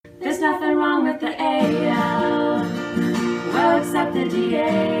with a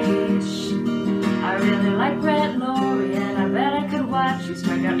DH. I really like Brett Lawrie, and I bet I could watch you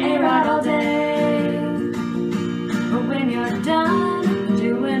strike out A-Rod all day. But when you're done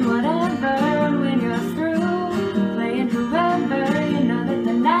doing whatever, when you're through playing whoever, you know that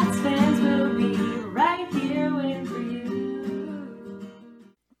the Nats fans will be right here waiting for you.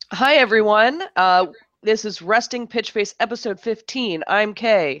 Hi, everyone. This is Resting Pitch Face episode 15. I'm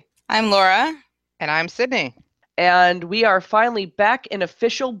Kay. I'm Laura. And I'm Sydney. And we are finally back in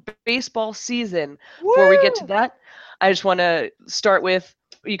official baseball season. Before we get to that, I just want to start with,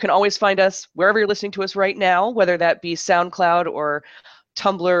 you can always find us wherever you're listening to us right now, whether that be SoundCloud or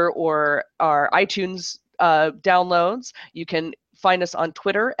Tumblr or our iTunes downloads. You can find us on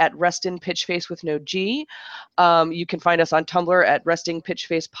Twitter at RestinPitchface with no G. You can find us on Tumblr at Resting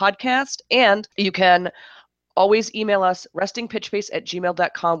Pitchface Podcast. And you can always email us,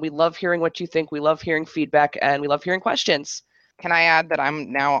 restingpitchface@gmail.com. We love hearing what you think. We love hearing feedback, and we love hearing questions. Can I add that I'm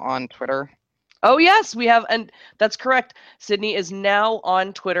now on Twitter? Oh, yes, we have. And that's correct. Sydney is now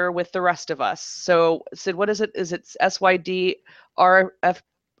on Twitter with the rest of us. So, Sid, what is it? Is it SYD RPF?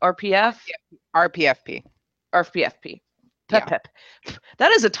 RPFP. RPFP. Yeah. Pep.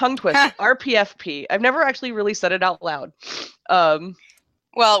 That is a tongue twist. RPFP. I've never actually really said it out loud.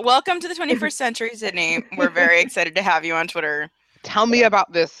 Well, welcome to the 21st century, Sydney. We're very excited to have you on Twitter. Tell me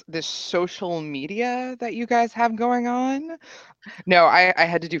about this social media that you guys have going on. No, I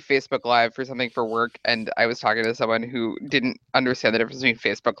had to do Facebook Live for something for work, and I was talking to someone who didn't understand the difference between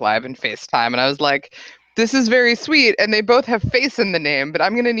Facebook Live and FaceTime, and I was like, this is very sweet, and they both have face in the name, but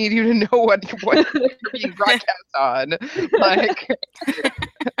I'm going to need you to know what you're being broadcast on. Like,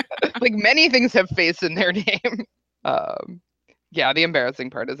 like many things have face in their name. Yeah, the embarrassing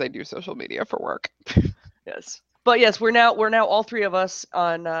part is I do social media for work. Yes. But yes, we're now all three of us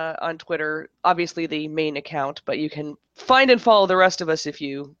on Twitter, obviously the main account, but you can find and follow the rest of us if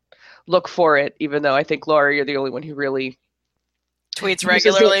you look for it, even though I think, Laura, you're the only one who really tweets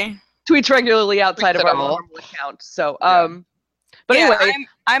regularly outside of our normal account. So, but yeah, anyway,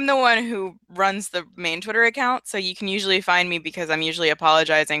 I'm the one who runs the main Twitter account, so you can usually find me because I'm usually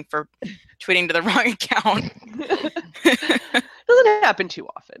apologizing for tweeting to the wrong account. Doesn't happen too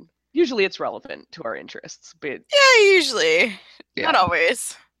often. Usually it's relevant to our interests, but yeah, usually. Yeah. Not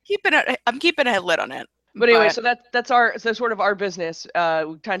always. I'm keeping a lid on it. But anyway, so that's sort of our business.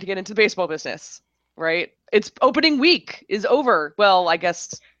 Time to get into the baseball business, right? It's opening week is over. Well, I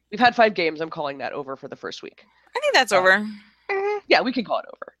guess we've had 5 games. I'm calling that over for the first week. I think that's over. Yeah, we can call it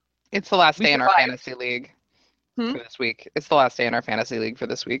over. It's the last day in our fantasy league for this week. It's the last day in our fantasy league for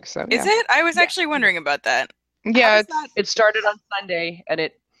this week. So is it? I was actually wondering about that. Yeah, it started on Sunday,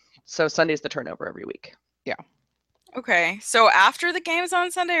 and so Sunday's the turnover every week. Yeah. Okay, so after the games on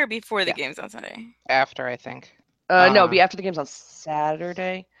Sunday or before the games on Sunday? After, I think. No, it'll be after the games on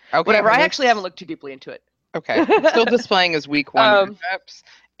Saturday. Okay. Whatever. I actually haven't looked too deeply into it. Okay. Still displaying as week 1 matchups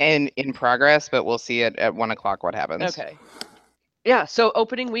and in progress, but we'll see it at 1 o'clock what happens. Okay. Yeah, so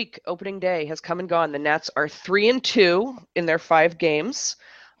opening day has come and gone. The Nats are 3-2 in their 5 games.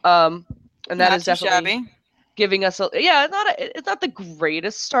 And that is definitely shabby. Giving us it's not the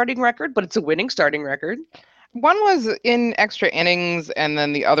greatest starting record, but it's a winning starting record. One was in extra innings, and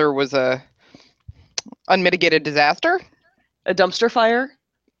then the other was a unmitigated disaster. A dumpster fire.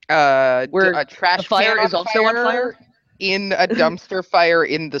 Where a trash fire is also on fire. In a dumpster fire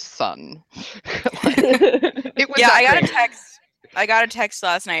in the sun. It was I got a text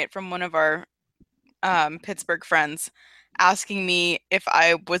last night from one of our Pittsburgh friends asking me if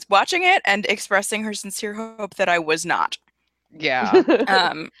I was watching it and expressing her sincere hope that I was not. Yeah.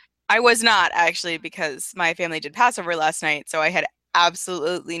 I was not, actually, because my family did Passover last night, so I had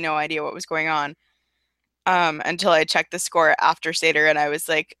absolutely no idea what was going on until I checked the score after Seder, and I was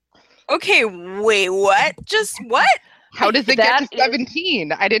like, okay, wait, what? Just what? How does it get to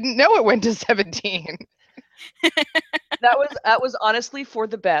 17? I didn't know it went to 17. That was honestly for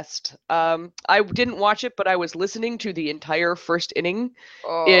the best. I didn't watch it, but I was listening to the entire first inning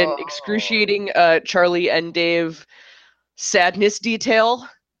in excruciating Charlie and Dave sadness detail.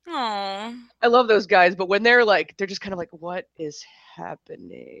 Aww. I love those guys, but when they're just kind of like, what is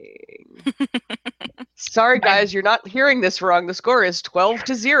happening? Sorry, guys, you're not hearing this wrong. The score is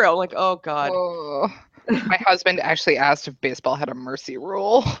 12-0. Like, oh God. My husband actually asked if baseball had a mercy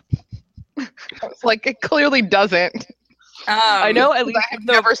rule. I was like, it clearly doesn't. I know, at least I've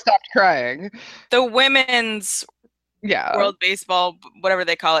never stopped crying. The women's World Baseball, whatever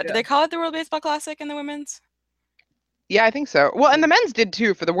they call it. Yeah. Do they call it the World Baseball Classic in the women's? Yeah, I think so. Well, and the men's did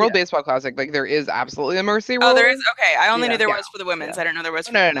too for the World Baseball Classic. Like, there is absolutely a mercy rule. Oh, there is? Okay, I only knew there was for the women's. I didn't know there was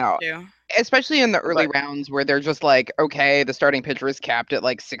for the No. too. especially in the early But- rounds where they're just like, okay, the starting pitcher is capped at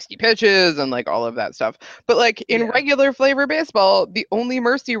like 60 pitches and like all of that stuff. But like in Yeah. regular flavor baseball, the only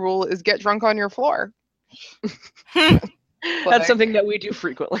mercy rule is get drunk on your floor. That's Like- something that we do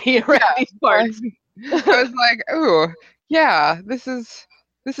frequently around these parts. I was like, oh yeah, this is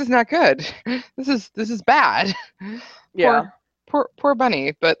not good. This is bad. Yeah. Poor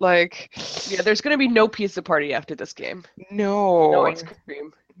Bunny. But like, Yeah, there's going to be no pizza party after this game. no, No ice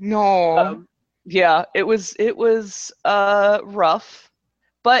cream. no. Yeah, it was rough.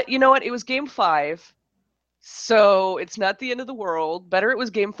 But you know what? It was game 5. So it's not the end of the world. Better it was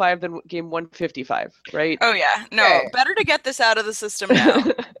game 5 than game 155, right? Oh yeah, no, Okay. better to get this out of the system now.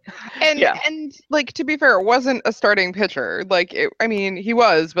 And Yeah. and like to be fair, it wasn't a starting pitcher. Like I mean, he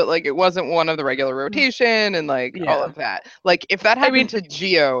was, but like it wasn't one of the regular rotation and like all Yeah. of that. Like if that happened mean- to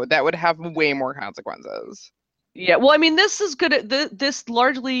Gio, that would have way more consequences. Yeah, well, I mean, this is good. This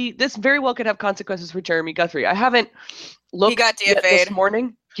very well could have consequences for Jeremy Guthrie. I haven't looked got yet this DFA'd.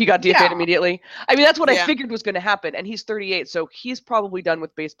 morning. He got DFA'd Yeah. immediately. I mean, that's what I Yeah. figured was going to happen, and he's 38, so he's probably done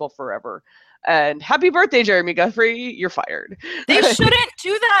with baseball forever. And happy birthday, Jeremy Guthrie! You're fired. They shouldn't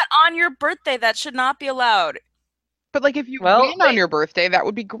do that on your birthday. That should not be allowed. But like if you Well, win on your birthday, that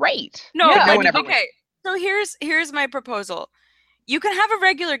would be great. No, Yeah, no like, one ever okay. So here's my proposal. You can have a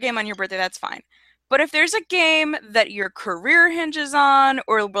regular game on your birthday, that's fine. But if there's a game that your career hinges on,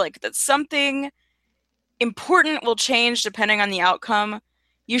 or like that something important will change depending on the outcome,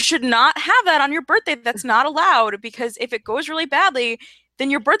 you should not have that on your birthday. That's not allowed, because if it goes really badly, then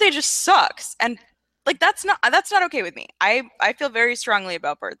your birthday just sucks. And like that's not okay with me. I feel very strongly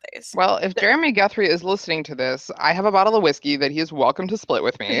about birthdays. Well, if Jeremy Guthrie is listening to this, I have a bottle of whiskey that he is welcome to split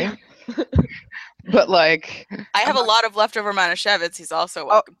with me. But like, I have a lot of leftover Manischewitz. He's also oh,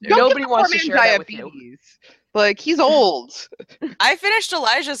 welcome to. don't Nobody give the wants poor to man share that with you. diabetes. Like he's old. I finished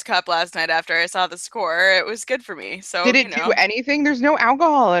Elijah's cup last night after I saw the score. It was good for me. So Did it you know, do anything? There's no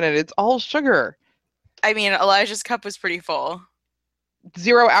alcohol in it. It's all sugar. I mean, Elijah's cup was pretty full.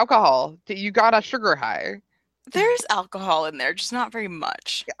 Zero alcohol. You got a sugar high. There's alcohol in there, just not very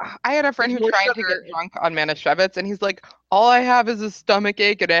much. I had a friend There's who more tried to sugar. get drunk on Manischewitz, and he's like, "All I have is a stomach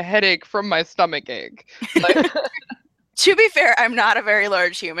ache and a headache from my stomach ache." Like, To be fair, I'm not a very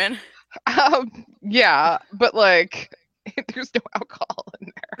large human. yeah, but like, there's no alcohol in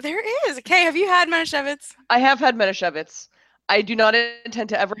there. There is. Okay, have you had Manischewitz? I have had Manischewitz. I do not intend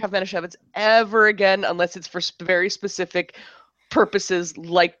to ever have Manischewitz ever again, unless it's for very specific purposes,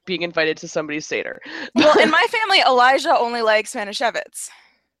 like being invited to somebody's Seder. Well, in my family, Elijah only likes Manischewitz.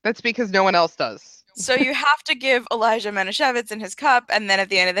 That's because no one else does. So you have to give Elijah Manischewitz in his cup, and then at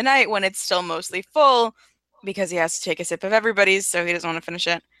the end of the night, when it's still mostly full, because he has to take a sip of everybody's, so he doesn't want to finish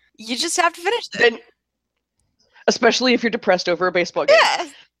it, you just have to finish it. And especially if you're depressed over a baseball game. Yeah.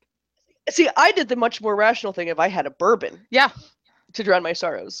 See, I did the much more rational thing if I had a bourbon Yeah, to drown my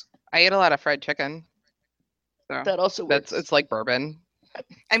sorrows. I ate a lot of fried chicken. So That also works. it's like bourbon.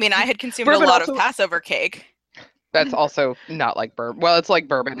 I mean, I had consumed Bourbon a lot also- of Passover cake. That's also not like bourbon. Well, it's like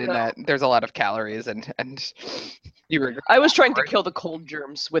bourbon in No. that there's a lot of calories and you were. I was trying to kill the cold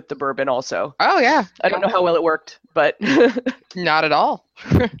germs with the bourbon also. Oh yeah, I don't know how well it worked, but not at all.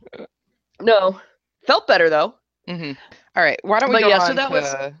 no. Felt better though. Hmm. All right, why don't we But go yeah, so on that to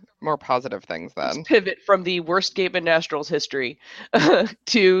was- more positive things Let's then? pivot from the worst game in Nationals history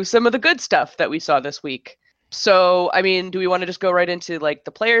to some of the good stuff that we saw this week. So, I mean, do we want to just go right into like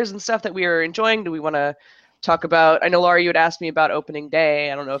the players and stuff that we are enjoying? Do we want to talk about? I know Laura, you had asked me about opening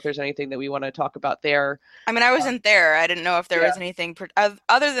day. I don't know if there's anything that we want to talk about there. I mean, I wasn't there. I didn't know if there was anything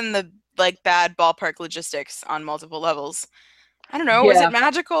other than the like bad ballpark logistics on multiple levels. I don't know. Was Yeah. it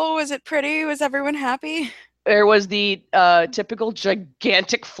magical? Was it pretty? Was everyone happy? There was the typical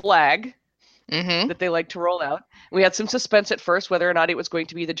gigantic flag Mm-hmm. that they like to roll out. We had some suspense at first whether or not it was going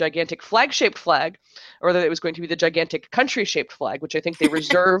to be the gigantic flag-shaped flag or whether it was going to be the gigantic country-shaped flag, which I think they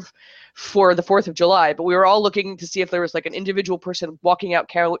reserve for the 4th of July. But we were all looking to see if there was like an individual person walking out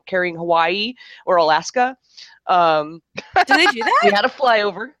carrying Hawaii or Alaska. Did they do that? We had a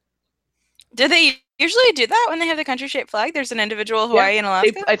flyover. Do they usually do that when they have the country-shaped flag? There's an individual Hawaii and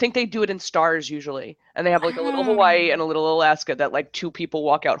Alaska. I think they do it in stars usually. And they have like a little Oh. Hawaii and a little Alaska that like 2 people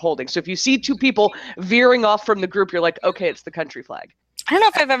walk out holding. So if you see 2 people veering off from the group, you're like, okay, it's the country flag. I don't know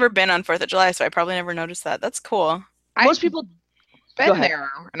if I've ever been on 4th of July, so I probably never noticed that. That's cool. Most people been go ahead. there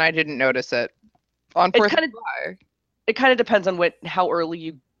and I didn't notice it on It 4th kinda- of July. it kind of depends on how early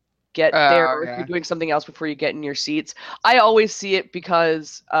you get there, Oh, or if yeah. you're doing something else before you get in your seats. I always see it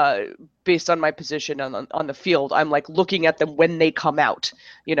because, based on my position on the field, I'm like looking at them when they come out,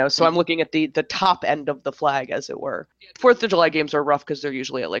 so I'm looking at the top end of the flag, as it were. 4th of July games are rough because they're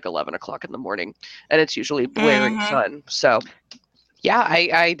usually at like 11 o'clock in the morning, and it's usually blaring sun. So Yeah,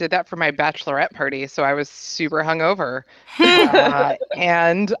 I did that for my bachelorette party, so I was super hungover.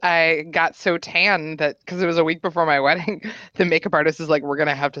 And I got so tan that because it was a week before my wedding, the makeup artist is like, "We're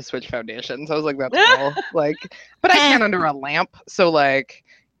gonna have to switch foundations." I was like, "That's cool." Like, but I tan under a lamp, so like,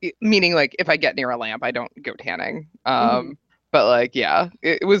 meaning like if I get near a lamp, I don't go tanning. But like, yeah,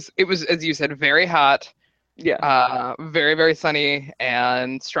 it was as you said, very hot, yeah. very very sunny,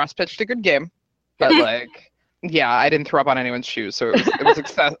 and Strauss pitched a good game, but like. Yeah, I didn't throw up on anyone's shoes, so it was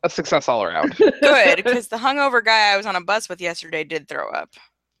a success all around. Good, because the hungover guy I was on a bus with yesterday did throw up.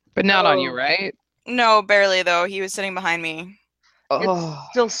 But not on you, Oh. right? No, barely though. He was sitting behind me. It's Oh,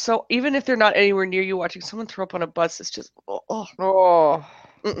 still so, even if they're not anywhere near you, watching someone throw up on a bus, it's just, oh.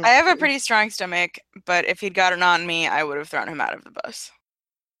 mm-mm. I have a pretty strong stomach, but if he'd gotten on me, I would have thrown him out of the bus.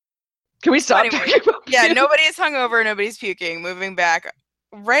 Can we stop Anyway, talking about Yeah, puke? nobody's hungover, nobody's puking. Moving back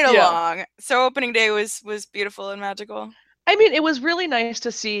right along. So opening day was beautiful and magical. I mean, it was really nice to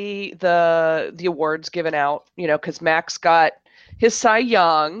see the awards given out, because Max got his Cy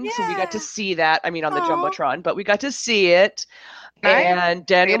Young, so we got to Yeah. see that. I mean, on the Aw. Jumbotron, but we got to see it. Nice. And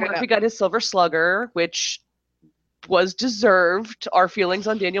Daniel Made it Murphy up. got his Silver Slugger, which was deserved. Our feelings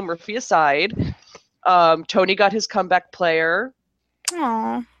on Daniel Murphy aside. Tony got his Comeback Player.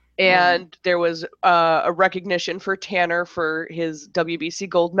 Aw. And there was a recognition for Tanner for his WBC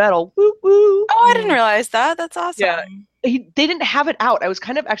gold medal. Woo woo! Oh, I didn't realize that. That's awesome. Yeah. They didn't have it out. I was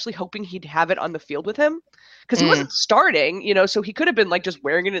kind of actually hoping he'd have it on the field with him, because he wasn't starting, so he could have been like just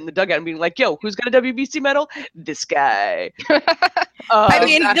wearing it in the dugout and being like, "Yo, who's got a WBC medal? This guy." I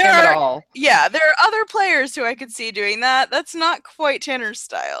mean, Not there him at are all. other players who I could see doing that. That's not quite Tanner's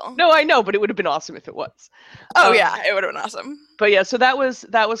style. No, I know, but it would have been awesome if it was. Oh yeah, it would have been awesome. But yeah, so that was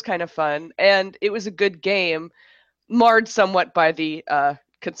kind of fun, and it was a good game, marred somewhat by the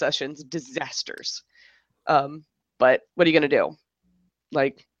concessions disasters. But what are you gonna do?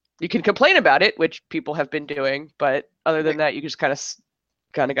 Like, you can complain about it, which people have been doing, but other than that, you just kind of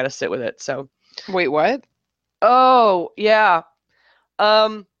got to sit with it. So, Wait, what? oh yeah,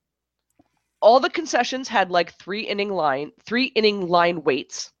 all the concessions had like 3-inning line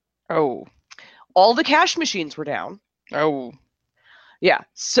waits. Oh, All the cash machines were down. oh. Yeah.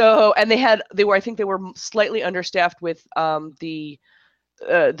 So, and I think they were slightly understaffed with the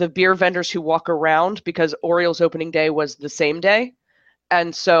beer vendors who walk around, because Orioles opening day was the same day.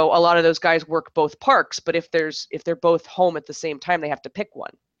 And so a lot of those guys work both parks, but if they're both home at the same time, they have to pick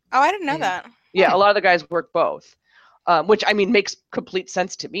one. Oh, I didn't know that. Yeah, a lot of the guys work both, which I mean makes complete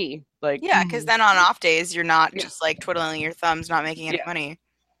sense to me. Like, Yeah, because then on off days you're not Yeah. just like twiddling your thumbs, not making any Yeah. money.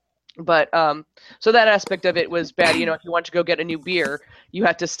 but so that aspect of it was bad. If you want to go get a new beer, you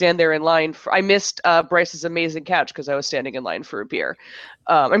had to stand there in line. I missed Bryce's amazing couch because I was standing in line for a beer.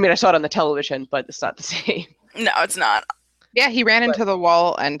 I mean, I saw it on the television, but it's not the same. No, it's not. Yeah, he ran into the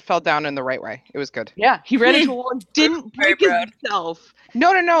wall and fell down in the right way. It was good. Yeah, he ran into a wall and didn't Very break proud. himself.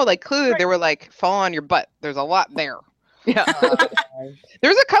 No. Like clearly they were like, fall on your butt. There's a lot there. Yeah.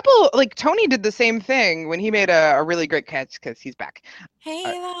 There's a couple, like Tony did the same thing when he made a really great catch because he's back.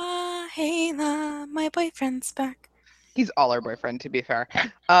 Hey la, my boyfriend's back. He's all our boyfriend, to be fair.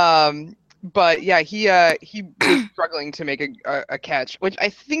 But yeah, he was struggling to make a catch, which I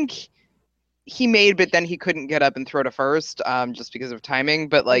think he made, but then he couldn't get up and throw to first, just because of timing.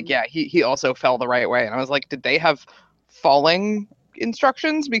 But like, yeah, he also fell the right way, and I was like, did they have falling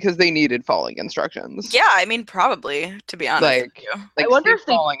instructions? Because they needed falling instructions. Yeah, I mean probably, to be honest with Like, you. like I wonder safe if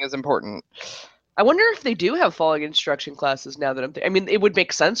they- falling is important. I wonder if they do have falling instruction classes now that I mean, it would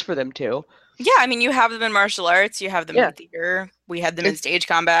make sense for them to. Yeah, I mean you have them in martial arts, you have them Yeah. in theater, we had them in stage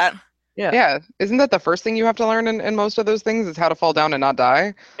combat. Yeah, isn't that the first thing you have to learn in most of those things is how to fall down and not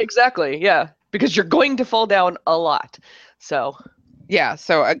die? Exactly. Yeah, because you're going to fall down a lot. So Yeah,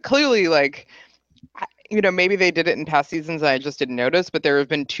 so clearly, like, maybe they did it in past seasons and I just didn't notice, but there have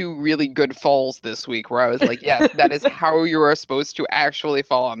been 2 really good falls this week where I was like, yes, that is how you are supposed to actually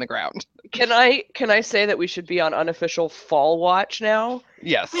fall on the ground. can I say that we should be on unofficial fall watch now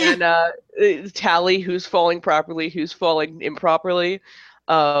Yes. and tally who's falling properly, who's falling improperly.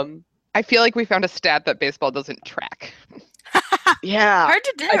 I feel like we found a stat that baseball doesn't track. Yeah, Hard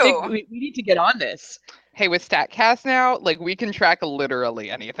to do. I think we need to get on this. Hey, with StatCast now, like, we can track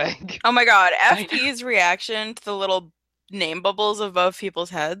literally anything. Oh my god, I know. FP's reaction to the little name bubbles above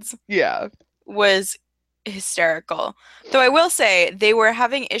people's heads Yeah. was hysterical. Though I will say they were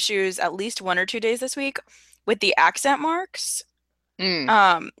having issues at least 1 or 2 days this week with the accent marks. You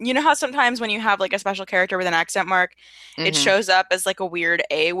know how sometimes when you have like a special character with an accent mark, it Mhm. shows up as like a weird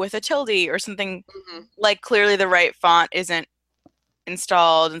A with a tilde or something, Mhm. like clearly the right font isn't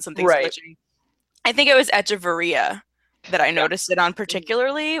installed and something's Right. glitching. I think it was Echeverria that I noticed it on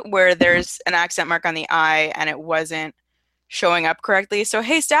particularly, where there's an accent mark on the I and it wasn't showing up correctly. So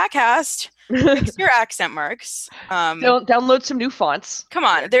hey, Statcast, fix your accent marks. Download some new fonts. Come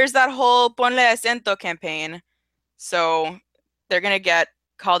on, there's that whole Ponle Acento campaign. So they're gonna get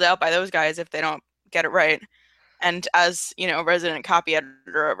called out by those guys if they don't get it right. And as you know, resident copy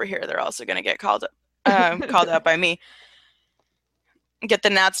editor over here, they're also gonna get called out by me. Get the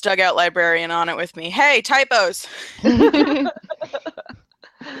Nats dugout librarian on it with me. Hey, typos.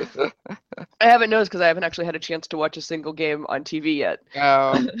 I haven't noticed because I haven't actually had a chance to watch a single game on TV yet.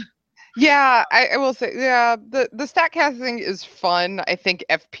 Oh. Yeah, I will say, yeah, the Statcast thing is fun. I think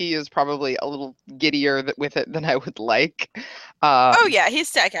FP is probably a little giddier with it than I would like. Oh yeah,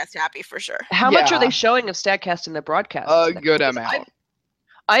 he's Statcast happy for sure. How much are they Yeah. showing of Statcast in the broadcast? A good amount.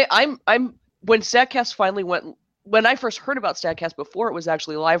 I'm when Statcast finally went. When I first heard about Statcast before it was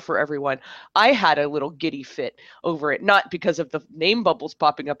actually live for everyone, I had a little giddy fit over it. Not because of the name bubbles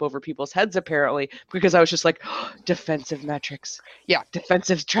popping up over people's heads, apparently, because I was just like, defensive metrics. Yeah.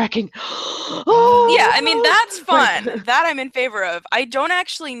 Defensive tracking. Yeah, I mean, that's fun. Like- That I'm in favor of. I don't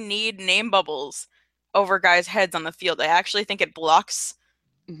actually need name bubbles over guys' heads on the field. I actually think it blocks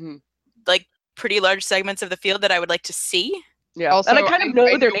Mhm. like pretty large segments of the field that I would like to see. Yeah. Also, and I kind of know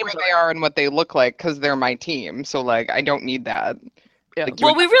their where names. they are and what they look like because they're my team. So like, I don't need that. Yeah. Like, you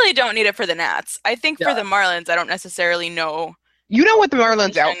Well, would- we really don't need it for the Nats. I think for Yeah. the Marlins, I don't necessarily know. You know what the Marlins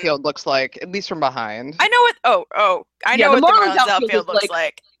Position. outfield looks like, at least from behind. I know what. I Yeah, know the what the Marlins Marlins outfield outfield is looks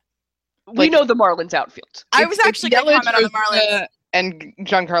like. We like- know the Marlins outfield. I It's- was it's actually going to Yelich, comment on the Marlins. Ozuna, and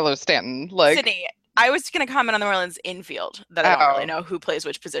Giancarlo Stanton. Like, Sydney, I was going to comment on the Marlins infield that I don't really know who plays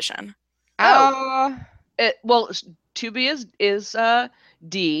which position. Well, to be is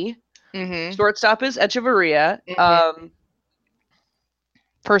D. Mhm. Shortstop is Echeverria. Mhm.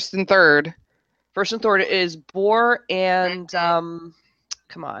 First and third. First and third is Bohr and come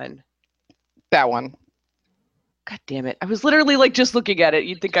on. That one. God damn it. I was literally like just looking at it.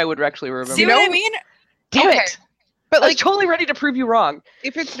 You'd think I would actually remember. See You what I know- mean? Damn Okay. it. But I was like, totally ready to prove you wrong.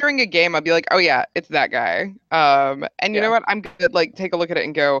 if it's during a game, I'd be like, oh yeah, it's that guy. And you Yeah. know what? I'm good. Like, take a look at it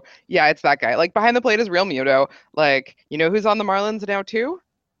and go, yeah, it's that guy. Like, behind the plate is Real Muto. Like, you know who's on the Marlins now too?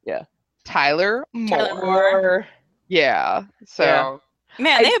 Yeah. Tyler Moore. Tyler Moore. Yeah. So. Yeah.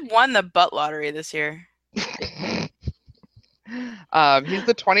 Man, they have won the butt lottery this year. He's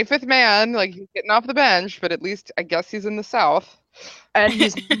the 25th man. Like, he's getting off the bench, but at least I guess he's in the South. And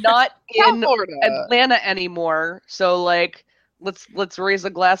he's not South in Florida. Atlanta anymore. So like let's raise a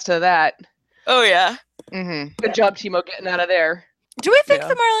glass to that. Oh yeah. Mm-hmm. Good job, Timo, getting out of there. Do we think Yeah.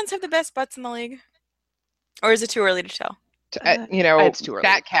 the Marlins have the best butts in the league? Or is it too early to tell? You know, it's too early.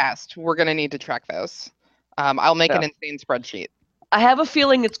 Statcast, we're gonna need to track this. I'll make an Yeah. insane spreadsheet. I have a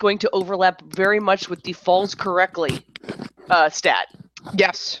feeling it's going to overlap very much with the falls correctly stat.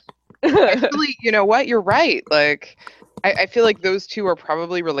 Yes. Actually, you know what? You're right. Like, I feel like those two are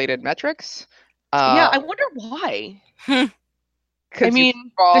probably related metrics. Yeah, I wonder why. 'cause I you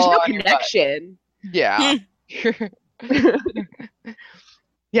mean, fall there's no on your butt. connection. Yeah.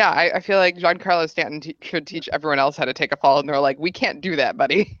 Yeah, I feel like Giancarlo Stanton should teach everyone else how to take a fall, and they're like, we can't do that,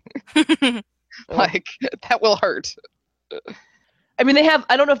 buddy. Like, that will hurt. I mean, they have.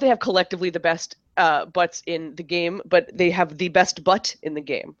 I don't know if they have collectively the best butts in the game, but they have the best butt in the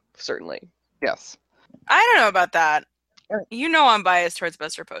game, certainly. Yes, I don't know about that. Sure. You know I'm biased towards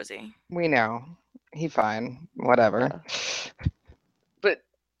Buster Posey. we know. He fine. Whatever. But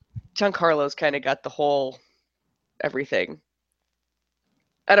Giancarlo's kind of got the whole everything.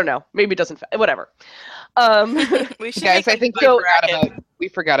 I don't know. Maybe it doesn't. Whatever. We should Guys, make I think a we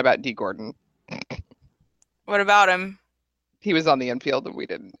bracket. forgot about D. Gordon. What about him? He was on the infield, and we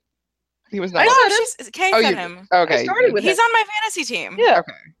didn't. He was I not. know, said him. she's Kay Oh, said you- him. Okay. I started with He's him. on my fantasy team. Yeah.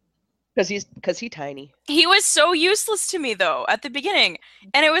 Okay. Because he's tiny. He was so useless to me though at the beginning.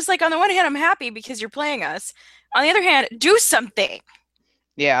 And it was like on the one hand I'm happy because you're playing us. On the other hand, do something.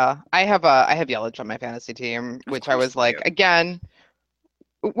 Yeah, I have Yelich on my fantasy team, which I course was you like, do. again.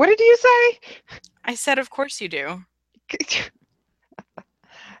 What did you say? I said of course you do.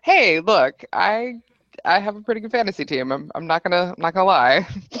 Hey, look, I have a pretty good fantasy team. I'm not gonna lie.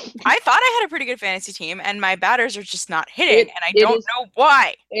 I thought I had a pretty good fantasy team and my batters are just not hitting and I it don't is- know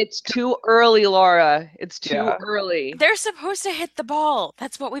why. It's too early, Laura. It's too Yeah. early. They're supposed to hit the ball.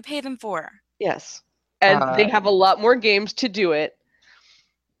 That's what we pay them for. Yes. and they have a lot more games to do it.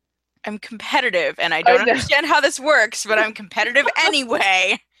 I'm competitive, and I I don't know. understand how this works, but I'm competitive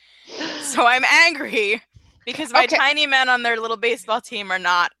anyway. So I'm angry because my Okay. tiny men on their little baseball team are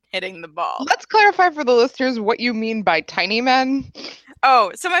not hitting the ball. Let's clarify for the listeners what you mean by tiny men.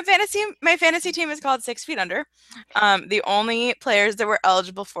 Oh, so my fantasy team is called 6 Feet Under. The only players that were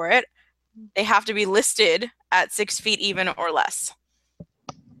eligible for it, they have to be listed at 6 feet even or less.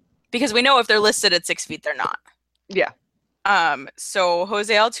 Because we know if they're listed at 6 feet, they're not. Yeah. So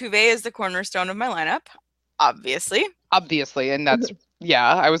Jose Altuve is the cornerstone of my lineup, obviously. Obviously, and that's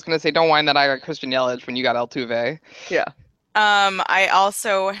yeah. I was gonna say, don't whine that I got Christian Yelich when you got Altuve. Yeah. I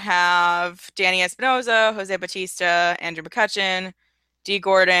also have Danny Espinosa, Jose Bautista, Andrew McCutchen, D.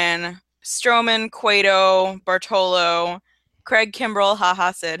 Gordon, Stroman, Cueto, Bartolo, Craig Kimbrell,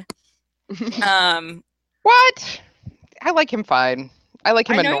 Sid. What? I like him fine. I like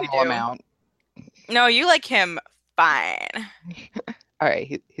him I a know you normal do. amount. No, you like him fine. All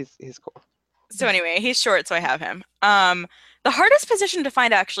right, he's cool. So anyway, he's short, so I have him. The hardest position to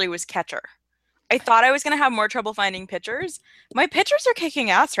find actually was catcher. I thought I was going to have more trouble finding pitchers. My pitchers are kicking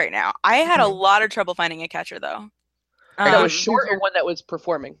ass right now. I had a lot of trouble finding a catcher, though. That was Who's short your- or one that was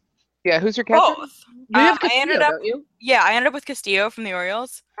performing? Yeah, who's your catcher? Both. You have I Castillo, ended up- don't you? Yeah, I ended up with Castillo from the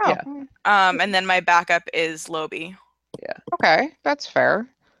Orioles. Oh, Yeah. And then my backup is Lobe. okay, that's fair.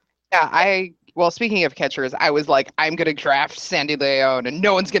 Yeah, well, speaking of catchers, I was like, I'm gonna draft Sandy Leon, and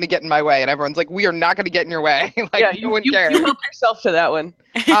no one's gonna get in my way, and everyone's like, we are not gonna get in your way. Like, Yeah, no one cares. you helped yourself to that one.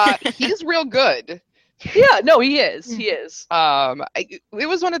 He's real good. Yeah, no, he is. He is. It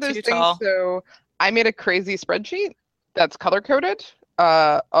was one of those Too things. tall. So I made a crazy spreadsheet that's color coded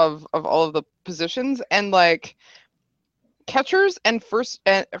of all of the positions, and like catchers and first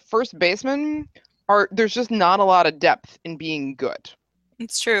baseman there's just not a lot of depth in being good.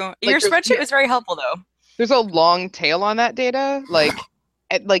 It's true. Your there's- spreadsheet was very helpful, though. There's a long tail on that data. Like,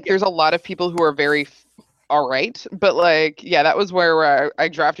 there's a lot of people who are very all right, but like, yeah, that was where I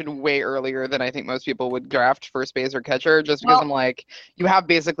drafted way earlier than I think most people would draft first base or catcher, just because Well- I'm like, you have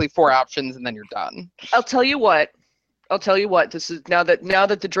basically 4 options and then you're done. I'll tell you what. This is now that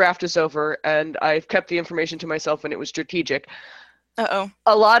the draft is over and I've kept the information to myself and it was strategic. Uh-oh.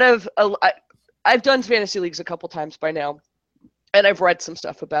 I've done fantasy leagues a couple times by now, and I've read some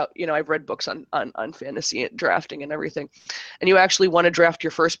stuff about, I've read books on fantasy and drafting and everything. And you actually want to draft your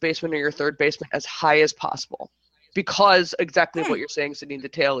first baseman or your third baseman as high as possible, because exactly what you're saying, Sydney, the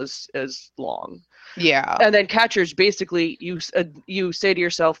tail is long. Yeah. And then catchers, basically, you say to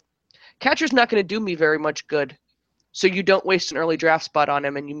yourself, catcher's not going to do me very much good, so you don't waste an early draft spot on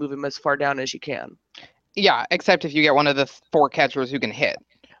him and you move him as far down as you can. Yeah, except if you get one of the 4 catchers who can hit.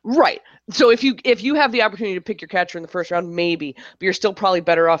 Right. So if you have the opportunity to pick your catcher in the first round, maybe, but you're still probably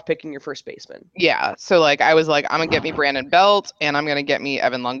better off picking your first baseman. Yeah. So like, I was like, I'm gonna get me Brandon Belt, and I'm gonna get me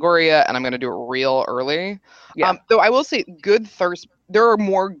Evan Longoria, and I'm gonna do it real early. Yeah. Though I will say, there are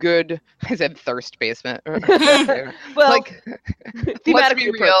more good. I said thirst baseman. Well, like, let's be thematically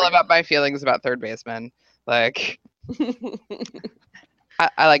real appropriate. about my feelings about third baseman. Like,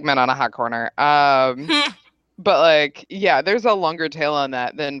 I like men on a hot corner. But like, yeah, there's a longer tail on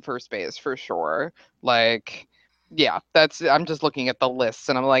that than first base for sure. Like, yeah, I'm just looking at the lists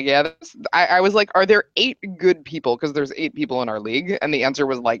and I'm like, yeah, I was like, are there 8 good people? Because there's 8 people in our league, and the answer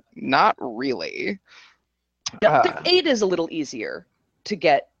was like, not really. The 8 is a little easier to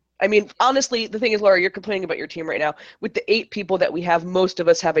get. I mean, honestly, the thing is, Laura, you're complaining about your team right now. With the 8 people that we have, most of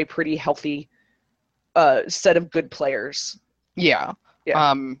us have a pretty healthy set of good players. Yeah.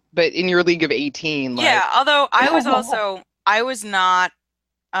 Yeah. But in your league of 18, like, Yeah, although I was not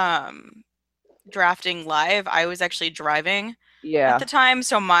drafting live. I was actually driving Yeah. at the time,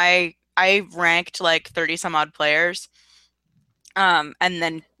 so I ranked like 30 some odd players, and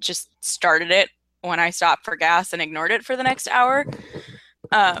then just started it when I stopped for gas and ignored it for the next hour.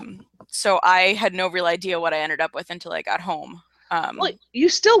 So I had no real idea what I ended up with until I got home. Well, you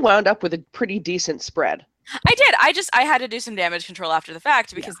still wound up with a pretty decent spread. I did. I had to do some damage control after the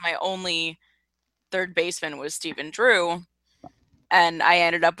fact because my only third baseman was Stephen Drew, and I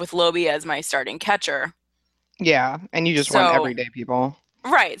ended up with Lobe as my starting catcher. yeah, and you just want So- everyday people.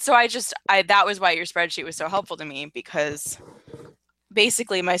 Right. So that was why your spreadsheet was so helpful to me, because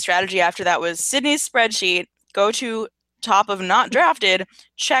basically my strategy after that was Sydney's spreadsheet, go to top of not drafted,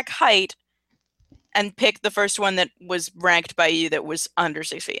 check height, and pick the first one that was ranked by you that was under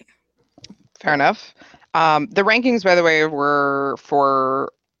 6 feet. Fair enough. The rankings, by the way, were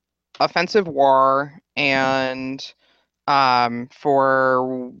for offensive WAR and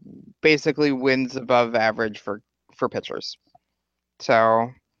for basically wins above average for pitchers.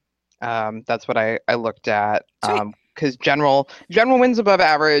 So That's what I looked at. Sweet. Because general wins above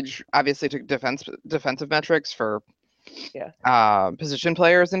average obviously took defensive metrics for position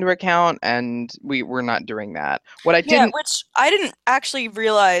players into account, and we're not doing that. What I didn't which I didn't actually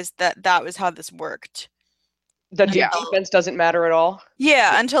realize that was how this worked. That Yeah. defense doesn't matter at all.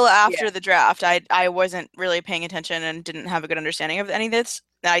 Yeah, until after the draft. I wasn't really paying attention and didn't have a good understanding of any of this.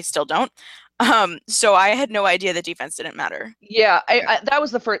 I still don't. So I had no idea that defense didn't matter. Yeah, that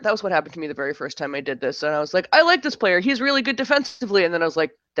was what happened to me the very first time I did this, and I was like, I like this player. He's really good defensively, and then I was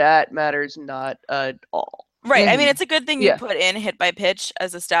like, that matters not at all. Right. I mean, it's a good thing you Yeah. put in hit by pitch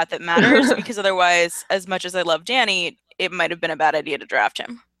as a stat that matters, because otherwise, as much as I love Danny, it might have been a bad idea to draft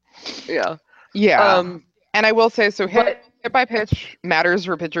him. Yeah. Yeah. And I will say, so but- hit by pitch matters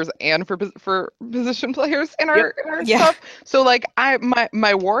for pitchers and for position players in our Yeah. stuff. So like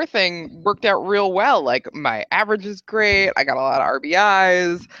my WAR thing worked out real well. Like my average is great. I got a lot of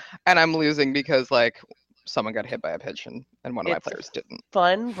RBIs, and I'm losing because like someone got hit by a pitch and one of my It's players didn't.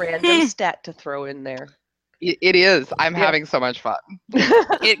 Fun random stat to throw in there. It is. I'm having so much fun.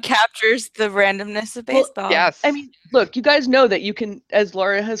 It captures the randomness of baseball. Yes. I mean, look, you guys know that you can, as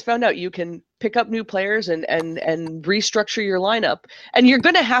Laura has found out, you can pick up new players and restructure your lineup. And you're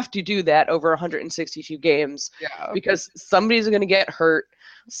going to have to do that over 162 games yeah. because somebody's going to get hurt.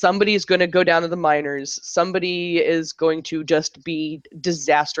 Somebody's going to go down to the minors. Somebody is going to just be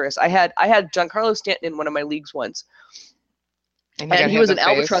disastrous. I had Giancarlo Stanton in one of my leagues once. And he was an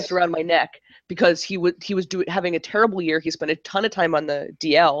albatross around my neck because he was having a terrible year. He spent a ton of time on the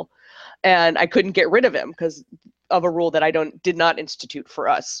DL, and I couldn't get rid of him because of a rule that I did not institute for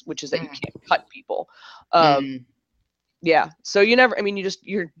us, which is that you can't cut people. Yeah. So you never. I mean,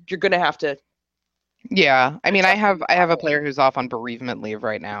 you're gonna have to. Yeah. I mean, I have a player who's off on bereavement leave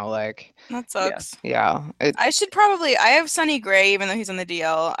right now. Like That sucks. yeah. I have Sonny Gray, even though he's on the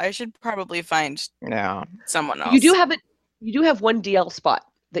DL. I should probably find someone else. You do have one DL spot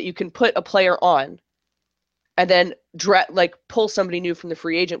that you can put a player on, and then pull somebody new from the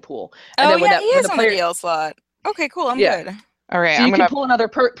free agent pool. And Oh then when yeah, he is the on player, the DL slot. Okay, cool. I'm Yeah. good. All right. So I'm you gonna can pull another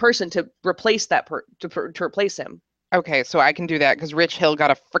person to replace that to replace him. Okay, so I can do that because Rich Hill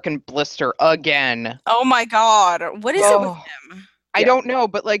got a freaking blister again. Oh my god, what is it with him? I don't know,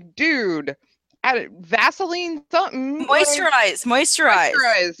 but like, dude, add Vaseline something.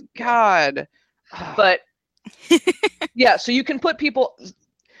 Moisturize. God. But yeah, so you can put people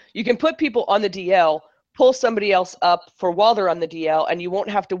on the DL, pull somebody else up for while they're on the DL, and you won't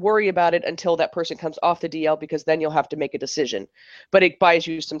have to worry about it until that person comes off the DL, because then you'll have to make a decision. But it buys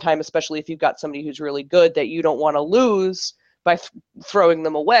you some time, especially if you've got somebody who's really good that you don't want to lose by throwing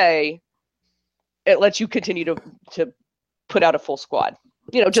them away. It lets you continue to put out a full squad,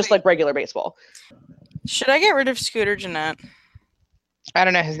 just like regular baseball. Should I get rid of Scooter Jeanette? I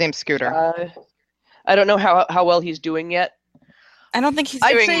don't know. His name's Scooter. I don't know how well he's doing yet. I don't think he's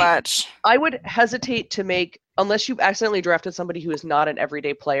I'd doing say- much. I would hesitate to make, unless you've accidentally drafted somebody who is not an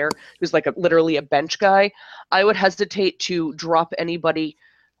everyday player, who's like literally a bench guy, I would hesitate to drop anybody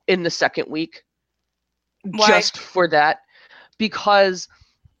in the second week. Why? Just for that. Because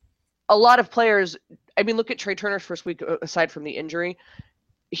a lot of players, I mean, look at Trey Turner's first week, aside from the injury,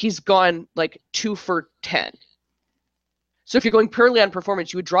 he's gone like 2 for 10. So if you're going purely on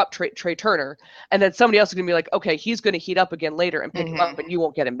performance, you would drop Trey Turner, and then somebody else is going to be like, okay, he's going to heat up again later and pick him up, and you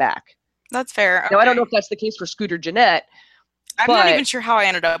won't get him back. That's fair. Now, I don't Okay. know if that's the case for Scooter Jeanette. I'm not but- even sure how I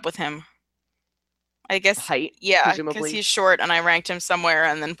ended up with him. I guess Height, yeah, because presumably. he's short, and I ranked him somewhere,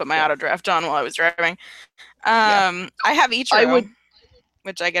 and then put my Yeah. auto draft on while I was driving. Yeah. I have Ichiro, I would-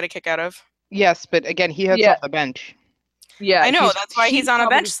 which I get a kick out of. Yes, but again, he hits Yeah. off the bench. Yeah, I know, that's why he's on a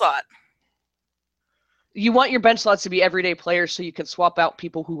probably- bench slot. You want your bench slots to be everyday players so you can swap out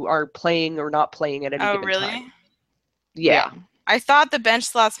people who are playing or not playing at any Oh, given really? time. Yeah. I thought the bench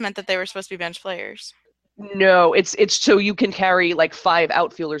slots meant that they were supposed to be bench players. No, it's so you can carry like 5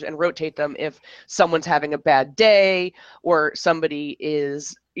 outfielders and rotate them if someone's having a bad day or somebody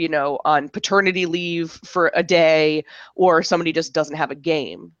is, on paternity leave for a day, or somebody just doesn't have a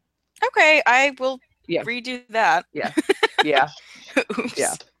game. Okay, I will Yeah. redo that. Yeah. Oops.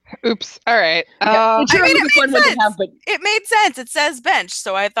 Yeah. Oops. All right. It's I mean, a fun one to have, but It made sense. It says bench,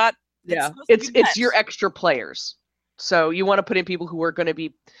 so I thought yeah, supposed to it's be bench. your extra players. So you want to put in people who are going to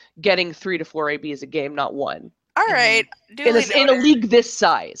be getting 3 to 4 ABs a game, not 1. All right. In a league this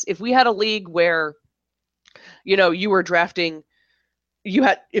size, if we had a league where, you were drafting,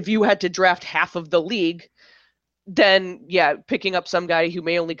 if you had to draft half of the league, then yeah, picking up some guy who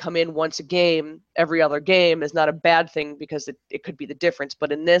may only come in once a game, every other game, is not a bad thing because it could be the difference.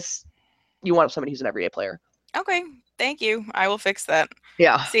 But in this, you want somebody who's an everyday player. Okay. Thank you. I will fix that.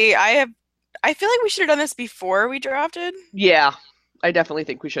 Yeah. See, I feel like we should have done this before we drafted. Yeah. I definitely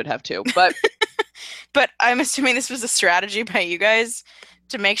think we should have too. But But I'm assuming this was a strategy by you guys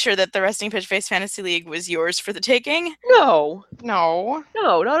to make sure that the Resting Pitch Face Fantasy League was yours for the taking. no, No.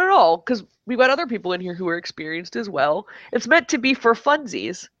 not at all. Because we've got other people in here who are experienced as well. It's meant to be for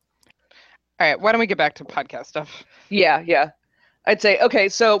funsies. All right, why don't we get back to podcast stuff? Yeah. I'd say, okay,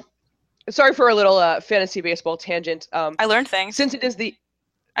 so sorry for a little fantasy baseball tangent. I learned things.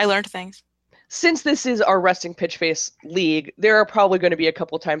 I learned things. Since this is our Resting Pitch Face League, there are probably going to be a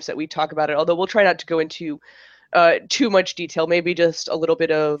couple times that we talk about it, although we'll try not to go into too much detail, maybe just a little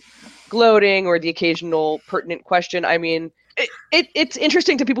bit of gloating or the occasional pertinent question. I mean, it's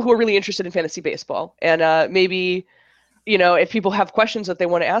interesting to people who are really interested in fantasy baseball. And maybe, if people have questions that they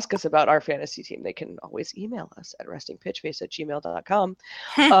want to ask us about our fantasy team, they can always email us at restingpitchface@gmail.com.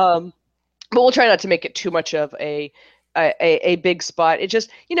 But we'll try not to make it too much of a big spot. It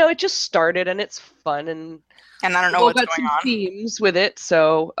just, it just started and it's fun and I don't know we've what's got going some on. themes with it,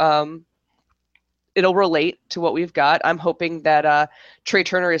 so it'll relate to what we've got. I'm hoping that Trey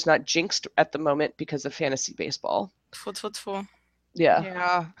Turner is not jinxed at the moment because of fantasy baseball. Yeah.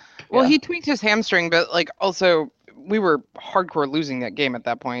 Yeah. Well, Yeah. he tweaked his hamstring, but also we were hardcore losing that game at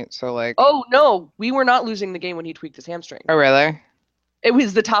that point. So Oh no, we were not losing the game when he tweaked his hamstring. Oh, really? It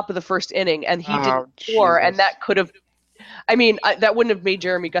was the top of the first inning, and he didn't score, and Jesus. that could have. I mean, that wouldn't have made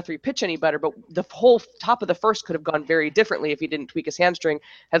Jeremy Guthrie pitch any better, but the whole top of the first could have gone very differently if he didn't tweak his hamstring.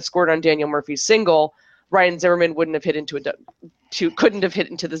 Had scored on Daniel Murphy's single, Ryan Zimmerman wouldn't have hit into couldn't have hit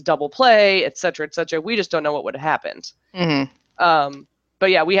into this double play, et cetera, et cetera. We just don't know what would have happened. Mm-hmm.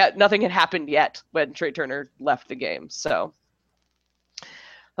 But yeah, nothing had happened yet when Trey Turner left the game. So,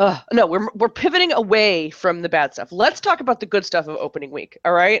 no, we're pivoting away from the bad stuff. Let's talk about the good stuff of opening week.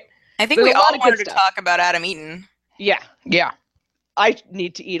 All right. I think There's we a lot all of good wanted to stuff. talk about Adam Eaton. Yeah. Yeah. I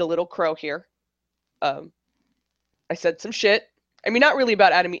need to eat a little crow here. I said some shit. I mean, not really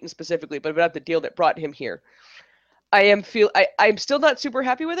about Adam Eaton specifically, but about the deal that brought him here. I'm still not super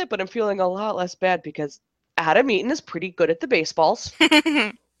happy with it, but I'm feeling a lot less bad because Adam Eaton is pretty good at the baseballs.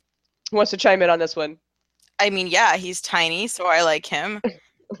 Who wants to chime in on this one? I mean, yeah, he's tiny, so I like him.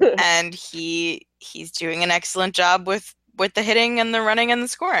 And he's doing an excellent job with the hitting and the running and the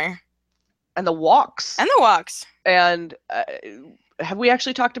scoring. And the walks. And the walks. And have we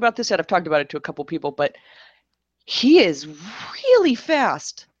actually talked about this yet? I've talked about it to a couple people, but he is really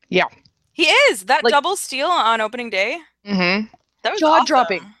fast. Yeah. He is. That double steal on opening day. Mm-hmm. That was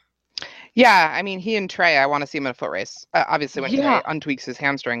jaw-dropping. awesome. Yeah, I mean, he and Trey, I want to see him in a foot race. Obviously, when Trey untweaks his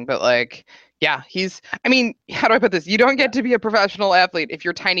hamstring, but yeah, I mean, how do I put this? You don't get to be a professional athlete if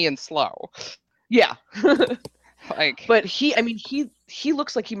you're tiny and slow. Yeah. But he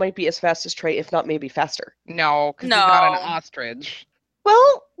looks like he might be as fast as Trey, if not maybe faster. No, because he's not an ostrich.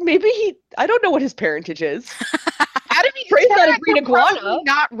 Well, maybe I don't know what his parentage is. Adam Trey's not a green iguana. Probably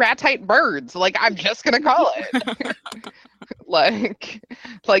not ratite birds. I'm just gonna call it.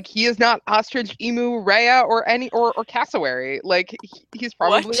 He is not ostrich, emu, rhea, or cassowary. He's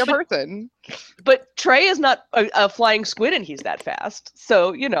probably a person. But Trey is not a flying squid, and he's that fast.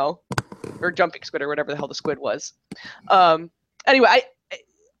 So or jumping squid, or whatever the hell the squid was. Anyway,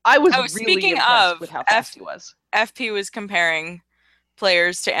 I was really speaking impressed of with how fast he was. FP was comparing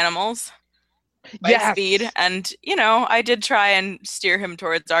players to animals by Yes. speed, and I did try and steer him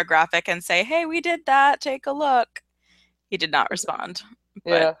towards our graphic and say, "Hey, we did that. Take a look." He did not respond.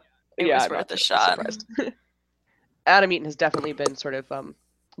 But it was I'm worth not a shot. surprised. Adam Eaton has definitely been sort of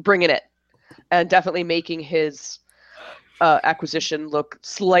bringing it, and definitely making his acquisition look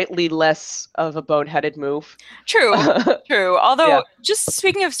slightly less of a boneheaded move. True. Although, just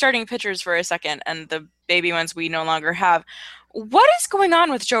speaking of starting pitchers for a second, and the baby ones we no longer have, what is going on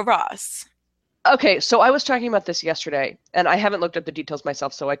with Joe Ross? Okay, so I was talking about this yesterday, and I haven't looked up the details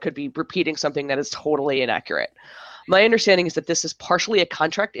myself, so I could be repeating something that is totally inaccurate. My understanding is that this is partially a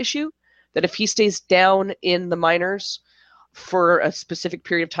contract issue, that if he stays down in the minors for a specific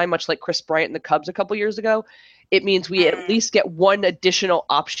period of time, much like Chris Bryant and the Cubs a couple years ago, it means we at least get one additional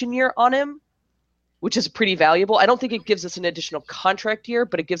option year on him, which is pretty valuable. I don't think it gives us an additional contract year,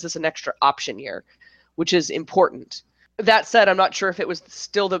 but it gives us an extra option year, which is important. That said, I'm not sure if it was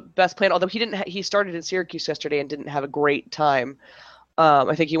still the best plan, although he started in Syracuse yesterday and didn't have a great time.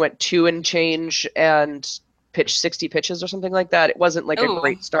 I think he went 2 and change and pitched 60 pitches or something like that. It wasn't a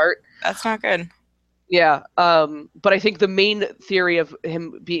great start. That's not good. Yeah. But I think the main theory of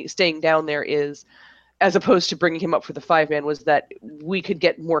him staying down there is, as opposed to bringing him up for the 5-man, was that we could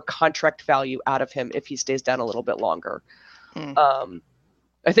get more contract value out of him if he stays down a little bit longer.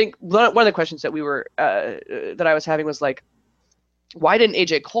 I think one of the questions that we were that I was having was like, why didn't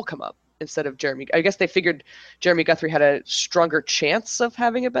AJ Cole come up instead of Jeremy? I guess they figured Jeremy Guthrie had a stronger chance of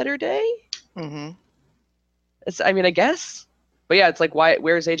having a better day. Mm-hmm. I mean, I guess. But yeah, it's like,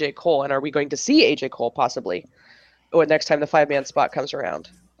 where's AJ Cole? And are we going to see AJ Cole possibly next time the 5-man spot comes around?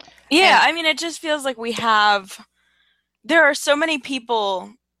 Yeah, I mean, it just feels like there are so many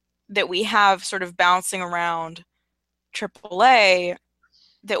people that we have sort of bouncing around AAA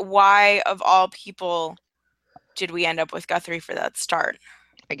that why, of all people, did we end up with Guthrie for that start?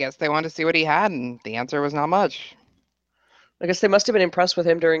 I guess they wanted to see what he had, and the answer was not much. I guess they must have been impressed with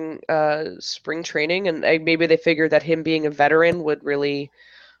him during spring training, and maybe they figured that him being a veteran would really,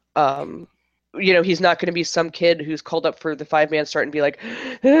 he's not going to be some kid who's called up for the 5-man start and be like,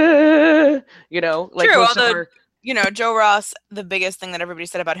 like True, most of although, our... Joe Ross, the biggest thing that everybody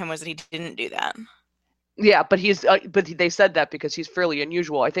said about him was that he didn't do that. Yeah, but they said that because he's fairly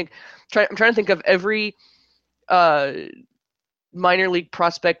unusual. I think I'm trying to think of every minor league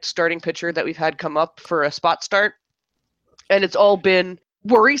prospect starting pitcher that we've had come up for a spot start, and it's all been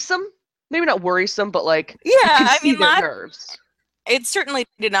worrisome. Maybe not worrisome, but like, yeah, you can see their nerves. It certainly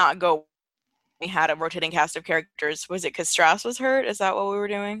did not go. We had a rotating cast of characters. Was it because Strauss was hurt? Is that what we were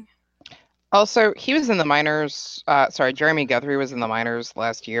doing? Also, he was in the minors. Jeremy Guthrie was in the minors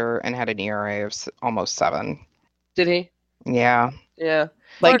last year and had an ERA of almost 7. Did he? Yeah. Yeah.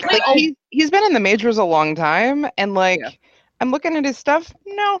 Like he's been in the majors a long time, and I'm looking at his stuff.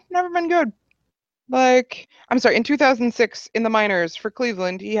 No, never been good. Like, I'm sorry, in 2006 in the minors for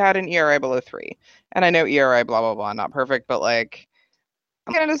Cleveland, he had an ERA below 3. And I know ERA blah blah blah not perfect, but like,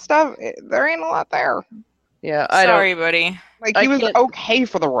 I'm looking at his stuff. There ain't a lot there. Yeah. Sorry, buddy. Like, he was okay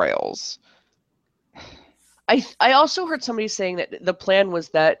for the Royals. I also heard somebody saying that the plan was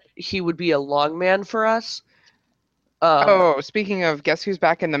that he would be a long man for us. Speaking of, guess who's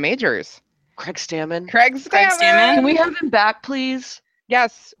back in the majors? Craig Stammen. Craig Stammen. Can we have him back, please?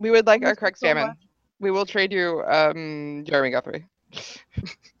 Yes, we would like our Craig so Stammen. much. We will trade you Jeremy Guthrie.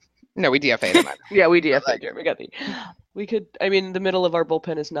 No, we DFA'd him. Yeah, we DFA'd Jeremy Guthrie. We could. I mean, the middle of our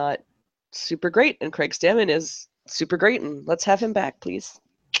bullpen is not super great, and Craig Stammen is super great, and let's have him back, please.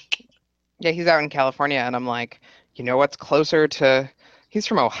 Yeah, he's out in California, and I'm like, you know what's closer to... He's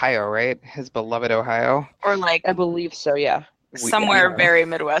from Ohio, right? His beloved Ohio. Or like... I believe so, yeah. Somewhere very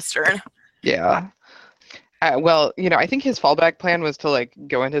Midwestern. Yeah. Well, I think his fallback plan was to, like,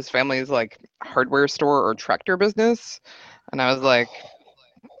 go into his family's, like, hardware store or tractor business. And I was like...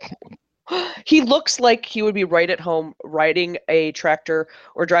 He looks like he would be right at home riding a tractor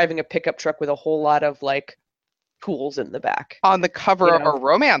or driving a pickup truck with a whole lot of, like, tools in the back. On the cover of a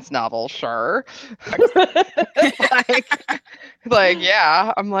romance novel, sure.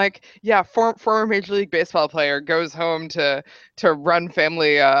 Yeah. I'm like, yeah, former Major League Baseball player goes home to run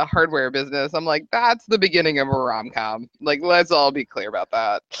family hardware business. I'm like, that's the beginning of a rom-com. Like, let's all be clear about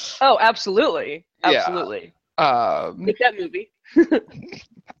that. Oh, absolutely. Absolutely. Yeah. Make that movie.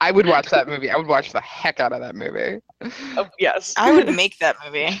 I would watch that movie. I would watch the heck out of that movie. Oh, yes. I would make that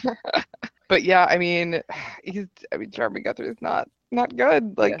movie. But yeah, I mean, Jeremy Guthrie is not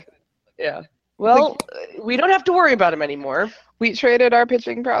good. Like, yeah. Well, we don't have to worry about him anymore. We traded our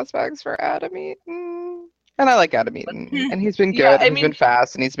pitching prospects for Adam Eaton, and I like Adam Eaton, and he's been good. He's been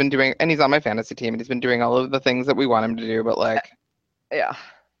fast, and and he's on my fantasy team, and he's been doing all of the things that we want him to do. But like, yeah,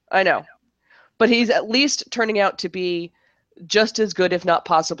 I know, but he's at least turning out to be just as good, if not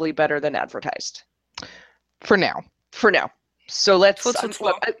possibly better than advertised. For now. So let's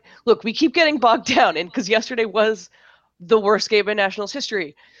look. We keep getting bogged down, and because yesterday was the worst game in Nationals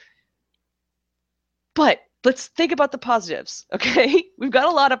history. But let's think about the positives, okay? We've got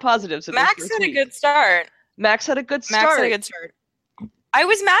a lot of positives. Max had a good start. Max had a good start. I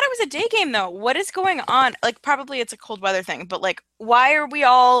was mad it was a day game, though. What is going on? Like, probably it's a cold weather thing, but like, why are we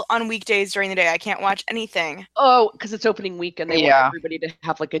all on weekdays during the day? I can't watch anything. Oh, because it's opening week, and they want everybody to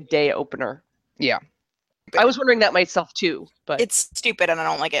have like a day opener. Yeah. I was wondering that myself too, but it's stupid and I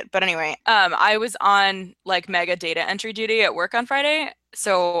don't like it. But anyway, I was on like mega data entry duty at work on Friday,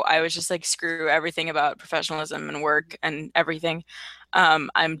 so I was just like, screw everything about professionalism and work and everything.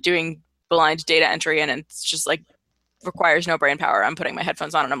 I'm doing blind data entry, and it's just like requires no brain power. I'm putting my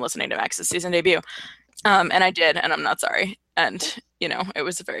headphones on and I'm listening to Max's season debut, and I did, and I'm not sorry. And it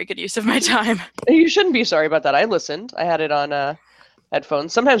was a very good use of my time. You shouldn't be sorry about that. I listened. I had it on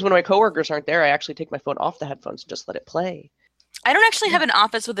headphones. Sometimes when my coworkers aren't there, I actually take my phone off the headphones and just let it play. I don't actually have an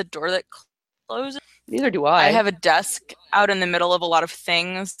office with a door that closes. Neither do I. I have a desk out in the middle of a lot of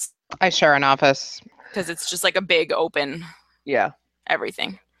things. I share an office. Because it's just like a big open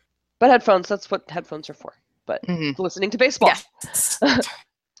everything. But headphones, that's what headphones are for. But listening to baseball. Yes.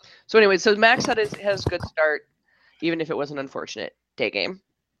 So anyway, so Max has a good start, even if it was an unfortunate day game.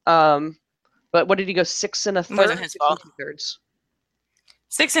 But what did he go 6 1/3? Wasn't his fault. 2/3.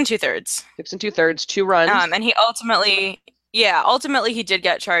 6 2/3. 6 2/3, 2 runs. And he ultimately he did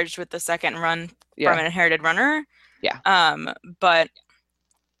get charged with the second run from an inherited runner. Yeah. But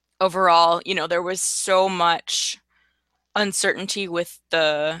overall, there was so much uncertainty with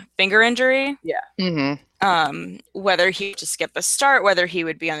the finger injury. Yeah. Mm-hmm. Whether he would just skip the start, whether he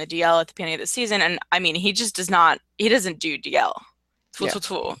would be on the DL at the beginning of the season, and I mean, he just doesn't do DL.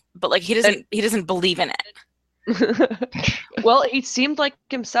 But like he doesn't believe in it. Well, he seemed like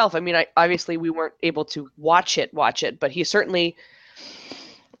himself. I mean, obviously we weren't able to watch it, but he certainly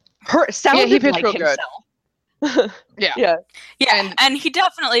sounded he pitched like real good. himself. Yeah. And he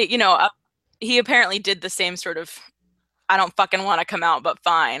definitely, he apparently did the same sort of, I don't fucking want to come out, but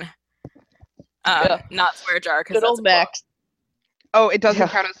fine. Not swear jar. Good old Max. Oh, it doesn't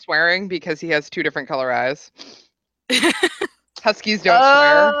count as swearing because he has 2 different color eyes. Huskies don't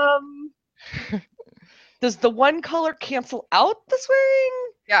swear. Does the one color cancel out the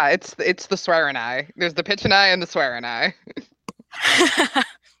swearing? Yeah, it's the swearing eye. There's the pitching eye and the swearing eye.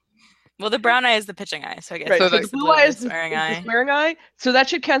 Well, the brown eye is the pitching eye, so I guess Right. So the blue eye is the swearing eye. swearing eye. So that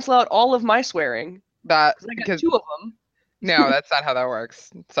should cancel out all of my swearing. That I got because 2 of them. no, that's not how that works.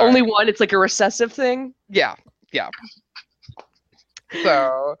 Sorry. Only one. It's like a recessive thing. Yeah.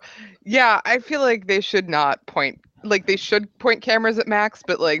 So, yeah, I feel like they should not point. Like they should point cameras at Max,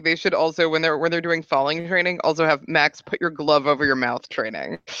 but like they should also when they're doing falling training, also have Max put your glove over your mouth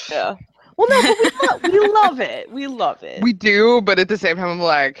training. Yeah. Well, no, but we love it. We love it. We do, but at the same time, I'm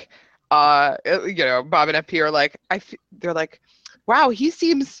like, Bob and FP are like, they're like, wow, he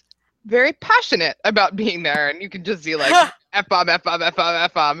seems very passionate about being there, and you can just see like F bomb,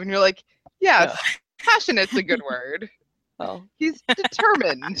 and you're like, yes, passionate's a good word. Oh, he's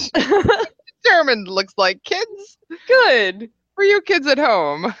determined. Determined looks like, kids. Good for you kids at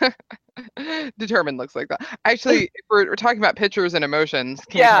home. Determined looks like that. Actually, if we're talking about pictures and emotions,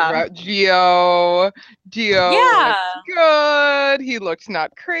 can we talk about Gio? Gio looked good. He looked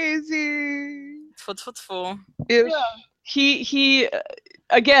not crazy. He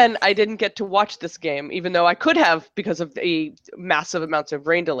again, I didn't get to watch this game, even though I could have because of the massive amounts of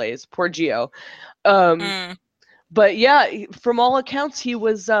rain delays. Poor Gio. But yeah, from all accounts, he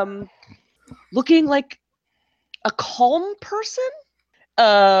was looking like a calm person.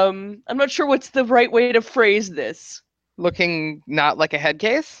 I'm not sure what's the right way to phrase this. Looking not like a head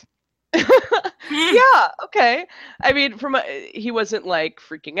case? Yeah, okay. I mean, he wasn't like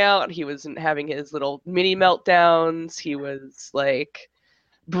freaking out. He wasn't having his little mini meltdowns. He was like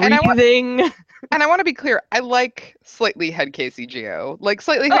breathing. And I want to be clear, I like slightly head casey Gio. Like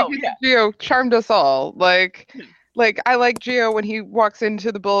slightly head casey Gio charmed us all. Like I like Gio when he walks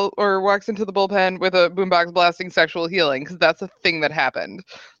into the bullpen with a boombox blasting sexual healing, because that's a thing that happened.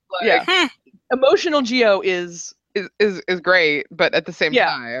 Emotional Gio is great, but at the same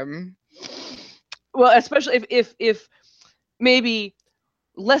time, well, especially if maybe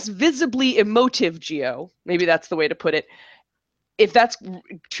less visibly emotive Gio, maybe that's the way to put it. If that's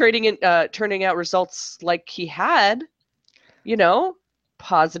turning out results like he had,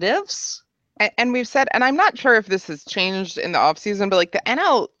 positives. And we've said, and I'm not sure if this has changed in the offseason, but like the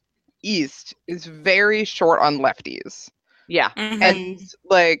NL East is very short on lefties. Yeah. Mm-hmm. And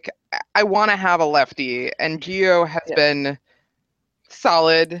like I want to have a lefty, and Gio has been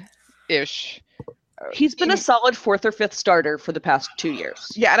solid-ish. He's been a solid 4th or 5th starter for the past 2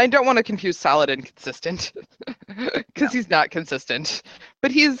 years. Yeah, and I don't want to confuse solid and consistent because he's not consistent. But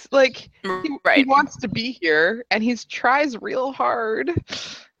he's like, he wants to be here, and he tries real hard.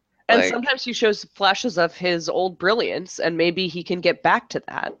 And sometimes he shows flashes of his old brilliance, and maybe he can get back to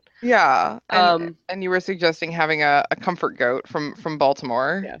that. Yeah. And you were suggesting having a comfort goat from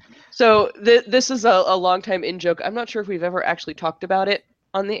Baltimore. Yeah. So this is a long time in joke. I'm not sure if we've ever actually talked about it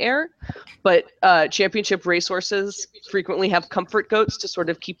on the air, but championship racehorses frequently have comfort goats to sort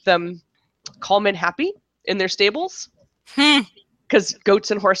of keep them calm and happy in their stables. Because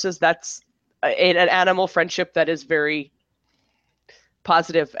goats and horses, that's an animal friendship that is very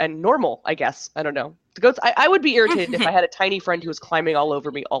positive and normal, I guess. I don't know. The goats, I would be irritated if I had a tiny friend who was climbing all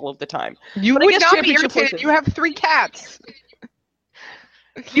over me all of the time. You would not be irritated. You have 3 cats.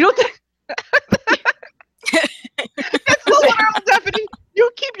 You don't think? That's the literal definition. You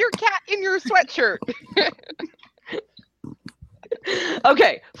keep your cat in your sweatshirt.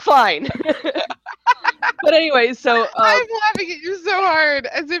 Okay, fine. But anyway, so I'm laughing at you so hard,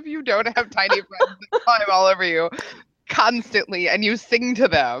 as if you don't have tiny friends that climb all over you constantly, and you sing to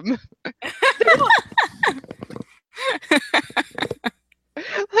them.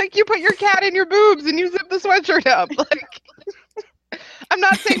 Like like you put your cat in your boobs and you zip the sweatshirt up. Like, I'm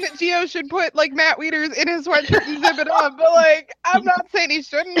not saying that Gio should put like Matt Wieters in his sweatshirt and zip it up, but like I'm not saying he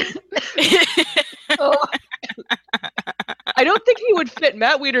shouldn't. Oh. I don't think he would fit.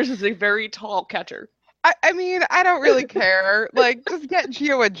 Matt Wieters is a very tall catcher. I mean, I don't really care. Like, just get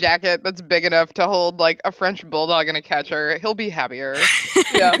Gio a jacket that's big enough to hold like a French bulldog and a catcher. He'll be happier.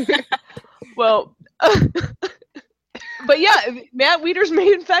 Yeah. Well, but yeah, Matt Wieters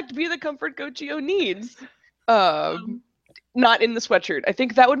may in fact be the comfort goat Gio needs. Not in the sweatshirt. I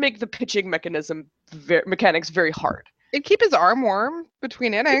think that would make the pitching mechanics very hard. It'd keep his arm warm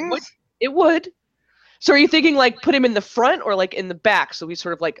between innings. It would. So are you thinking like put him in the front or like in the back? So we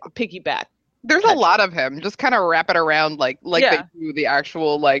sort of like piggyback. There's a lot of him. Just kind of wrap it around like Yeah. they do the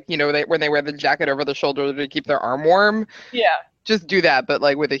actual like, you know, when they wear the jacket over the shoulder to keep their arm warm. Yeah. Just do that, but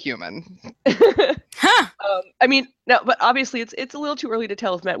like with a human. Huh. I mean, no, but obviously it's a little too early to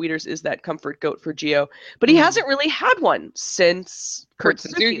tell if Matt Wieters is that comfort goat for Gio, but he hasn't really had one since Kurt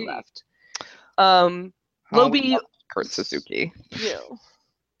Suzuki left. Lobe, Kurt Suzuki. you know,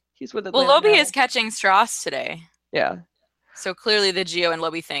 he's with Well, Atlanta Lobe now. is catching Strauss today. Yeah. So clearly the Gio and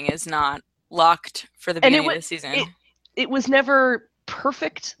Lobe thing is not locked for the And it beginning of wa- the season. It was never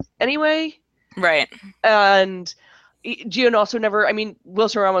perfect anyway. Right. And Gio also never, I mean,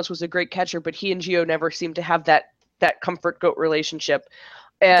 Wilson Ramos was a great catcher, but he and Gio never seemed to have that comfort goat relationship.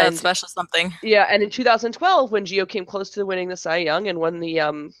 And That's special something. yeah, and in 2012, when Gio came close to winning the Cy Young and won the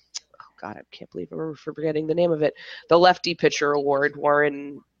oh God, I can't believe I'm forgetting the name of it, the lefty pitcher award,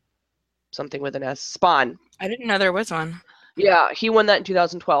 Warren something with an S, Spahn. I didn't know there was one. Yeah, he won that in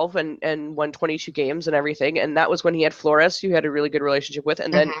 2012 and won 22 games and everything, and that was when he had Flores, who he had a really good relationship with,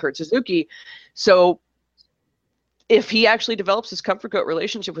 and then Kurt Suzuki. So if he actually develops his comfort goat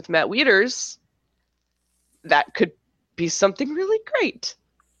relationship with Matt Wieters, that could be something really great.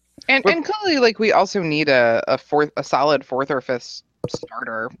 And clearly, like, we also need a solid fourth or fifth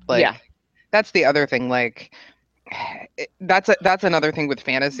starter. Like, Yeah. that's the other thing. Like, that's another thing with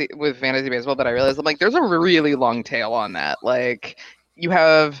fantasy baseball that I realized. I'm like, there's a really long tail on that. Like, you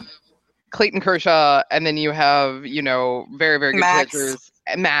have Clayton Kershaw, and then you have, you know, very, very good Max. pitchers.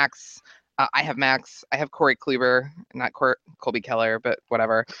 Max. I have Max. I have Corey Kluber, not Colby Keller, but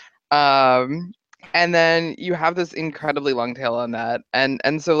whatever. And then you have this incredibly long tail on that. And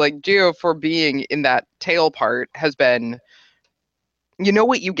so like Gio, for being in that tail part, has been, you know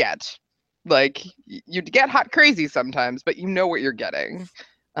what you get. Like, you get hot crazy sometimes, but you know what you're getting.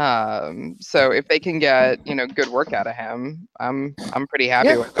 So if they can get, you know, good work out of him, I'm pretty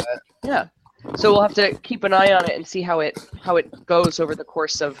happy with it. Yeah. So we'll have to keep an eye on it and see how it goes over the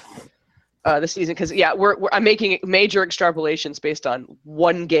course of the season, because I'm making major extrapolations based on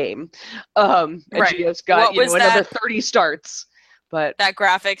one game. And Right. Gio's got What was another that? 30 starts. But That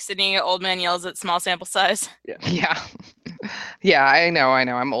graphic, Sydney, old man yells at small sample size. Yeah. Yeah, I know.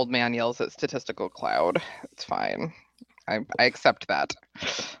 I'm old man yells at statistical cloud. It's fine. I accept that.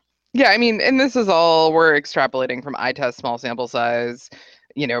 Yeah, I mean, and this is all we're extrapolating from eye test, small sample size,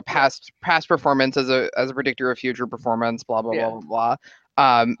 you know, past performance as a predictor of future performance, blah blah Yeah. blah blah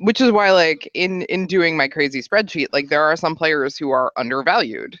blah. Which is why, like, in doing my crazy spreadsheet, like, there are some players who are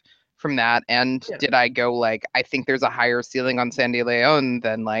undervalued from that. And Yeah. did I go like, I think there's a higher ceiling on Sandy Leon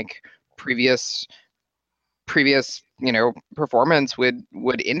than like previous you know, performance would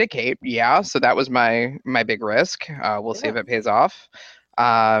indicate. Yeah, so that was my big risk. We'll see if it pays off.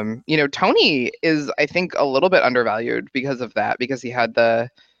 You know, Tony is, I think, a little bit undervalued because of that, because he had the,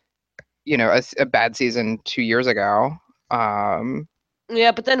 you know, a bad season 2 years ago.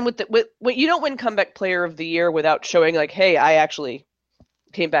 yeah, but then with you don't win comeback player of the year without showing like, hey, I actually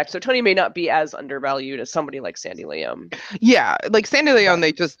came back. So Tony may not be as undervalued as somebody like Sandy Leon. Yeah, like Sandy Leon,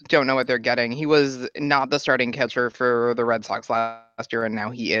 they just don't know what they're getting. He was not the starting catcher for the Red Sox last year, and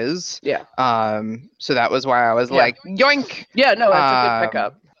now he is. Yeah. So that was why I was Yeah. like, yoink. Yeah, no, that's a good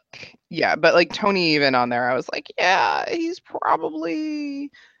pickup. Yeah, but like Tony, even on there, I was like, yeah, he's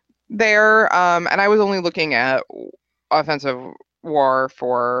probably there. And I was only looking at offensive WAR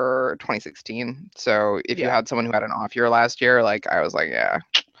for 2016. So if you Yeah. had someone who had an off year last year, like, I was like, yeah,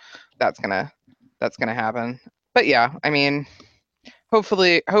 that's gonna happen. But yeah, I mean,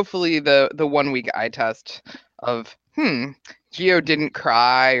 hopefully the 1 week eye test of Gio didn't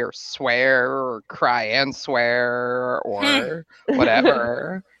cry or swear or cry and swear or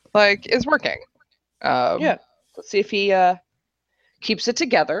whatever like is working. Yeah. Let's see if he keeps it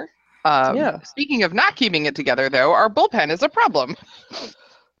together. Yeah. Speaking of not keeping it together, though, our bullpen is a problem.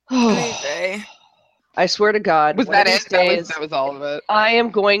 Crazy. I swear to God, Was one that of it? these days, That was all of it. I am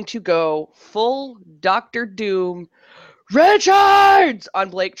going to go full Doctor Doom. Richards on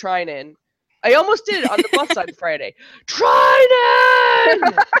Blake Trinan. I almost did it on the bus on Friday.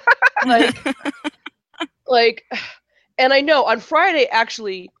 Trinan! like, and I know on Friday,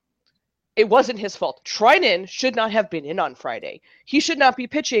 actually, it wasn't his fault. Trinan should not have been in on Friday. He should not be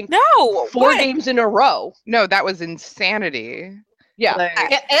pitching No, 4 games in a row. No, that was insanity. Yeah,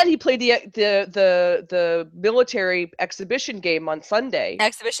 Like- and he played the military exhibition game on Sunday.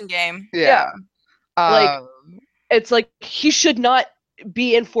 Exhibition game. Yeah. Like, it's like he should not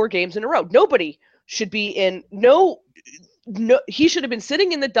be in 4 games in a row. Nobody should be in no he should have been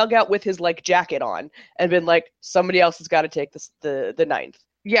sitting in the dugout with his like jacket on and been like, somebody else has got to take the ninth.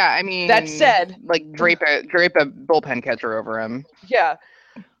 yeah, I mean, That said, like drape a bullpen catcher over him. yeah.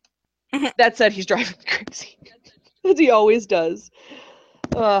 That said, he's driving me crazy. As he always does.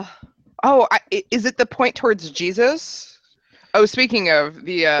 Oh, is it the point towards Jesus? Oh, speaking of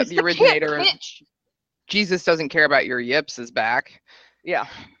the originator of Jesus doesn't care about your yips is back. Yeah.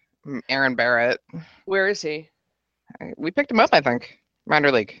 Aaron Barrett. Where is he? We picked him up, I think.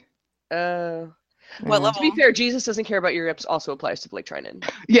 Minor league. What Mhm. level? To be fair, Jesus doesn't care about your yips also applies to Blake Trinan.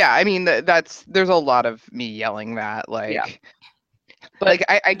 Yeah, I mean there's a lot of me yelling that, like, Yeah. but like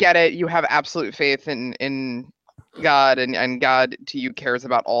I get it. You have absolute faith in God, and God to you cares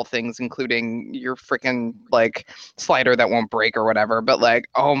about all things, including your freaking like slider that won't break or whatever. But like,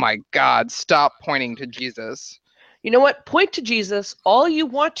 oh my God, stop pointing to Jesus. You know what? Point to Jesus all you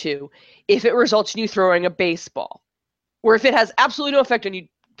want to if it results in you throwing a baseball. Or if it has absolutely no effect on you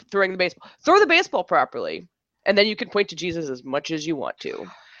throwing the baseball. Throw the baseball properly. And then you can point to Jesus as much as you want to.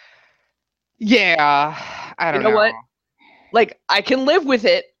 Yeah, I don't know know. what? Like, I can live with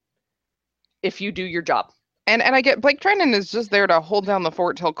it if you do your job. And I get Blake Trinan is just there to hold down the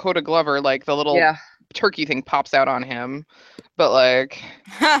fort till Coda Glover, like the little turkey thing pops out on him. But like,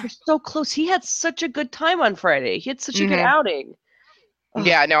 You're so close. He had such a good time on Friday. He had such a good outing. Ugh.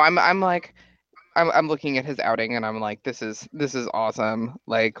 yeah, no, I'm like, I'm looking at his outing and I'm like, this is awesome.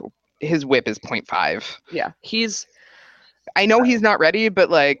 Like his whip is 0.5. Yeah, I know he's not ready, but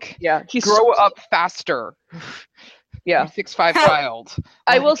like, he's grow up faster. Yeah, 6'5" child.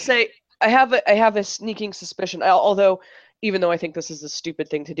 I will say I have a sneaking suspicion. Although, even though I think this is a stupid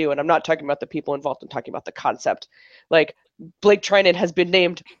thing to do, and I'm not talking about the people involved, I'm talking about the concept. Like, Blake Trinan has been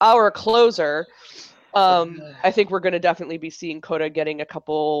named our closer. I think we're going to definitely be seeing Coda getting a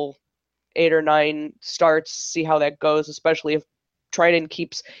couple 8 or 9 starts, see how that goes, especially if Trinan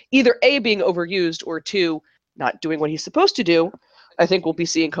keeps either A, being overused, or 2, not doing what he's supposed to do. I think we'll be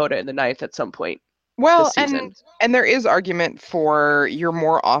seeing Coda in the 9th at some point. Well, and there is argument for you're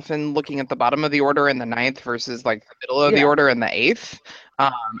more often looking at the bottom of the order in the 9th versus like the middle of the order in the 8th.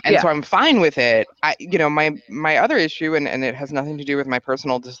 So I'm fine with it. My other issue, and it has nothing to do with my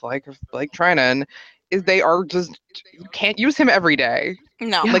personal dislike of Blake Trinan, is they are just, you can't use him every day.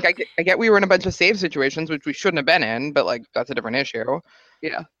 No. Like I get we were in a bunch of save situations, which we shouldn't have been in, but like that's a different issue.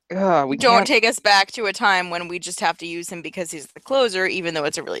 Yeah. We Don't can't. take us back to a time when we just have to use him because he's the closer, even though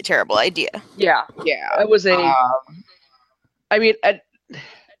it's a really terrible idea. Yeah. Yeah. That was I mean,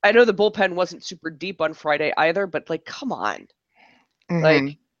 I know the bullpen wasn't super deep on Friday either, but like, come on. Mhm.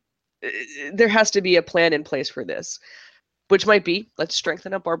 Like, there has to be a plan in place for this, which might be, let's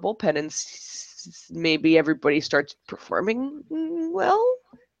strengthen up our bullpen and maybe everybody starts performing well.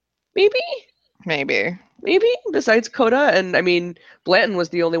 Maybe, besides Coda. And I mean, Blanton was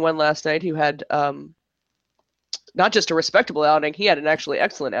the only one last night who had not just a respectable outing, he had an actually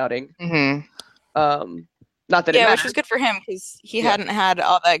excellent outing. Mhm. Not that it Yeah, mattered. which was good for him because he hadn't had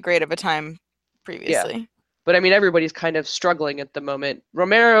all that great of a time previously. But I mean, everybody's kind of struggling at the moment.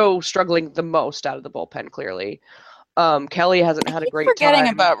 Romero struggling the most out of the bullpen, clearly. Kelly hasn't had a great time. Forgetting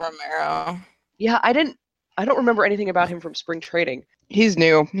about Romero. Yeah, I don't remember anything about him from spring trading. He's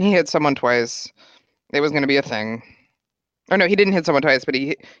new. He hit someone twice. It was going to be a thing. Oh no, he didn't hit someone twice, but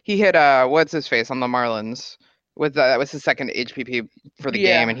he hit what's his face on the Marlins. That was his second HPP for the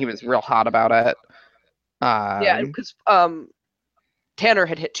game, and he was real hot about it. Yeah, because Tanner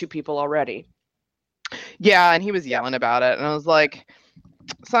had hit 2 people already. Yeah, and he was yelling about it, and I was like,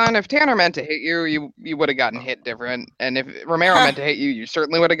 "Son, if Tanner meant to hit you, you would have gotten hit different, and if Romero meant to hit you, you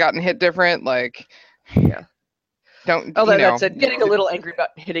certainly would have gotten hit different." Like, yeah, don't. Although that said, getting a little angry about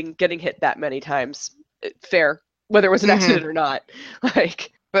getting hit that many times, fair, whether it was an accident or not.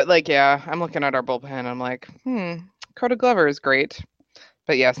 Like, but like, yeah, I'm looking at our bullpen. I'm like, Coda Glover is great,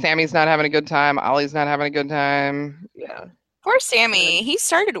 but yeah, Sammy's not having a good time. Ollie's not having a good time. Yeah. Poor Sammy. He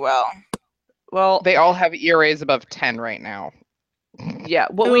started well. Well, they all have ERAs above 10 right now. Yeah,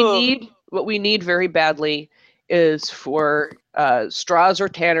 what we need very badly is for Strauss or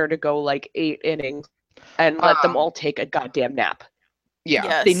Tanner to go like 8 innings and let them Um, all take a goddamn nap. Yeah.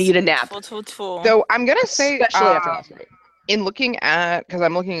 Yes. They need a nap, Full. So I'm gonna say, especially after last night. in looking at, because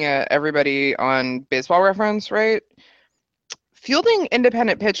I'm looking at everybody on Baseball Reference, right? Fielding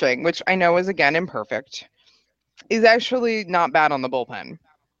independent pitching, which I know is again imperfect, is actually not bad on the bullpen.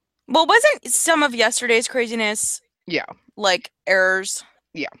 Well, wasn't some of yesterday's craziness Yeah. like errors?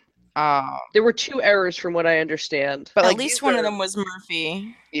 Uh, There were 2 errors from what I understand. but At like least these one of are- them was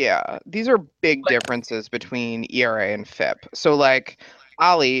Murphy. Yeah, these are big differences between ERA and FIP. So like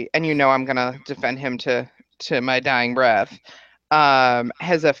Ollie, and I'm gonna defend him to my dying breath,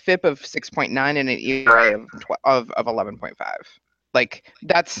 has a FIP of 6.9 and an ERA of 11.5. Like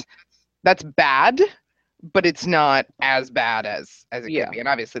that's bad, but it's not as bad as it Yeah. could be. And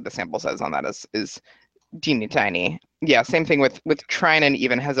obviously the sample size on that is teeny tiny. Yeah, same thing with Trinan,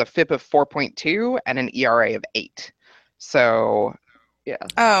 even has a FIP of 4.2 and an ERA of 8. So Yeah.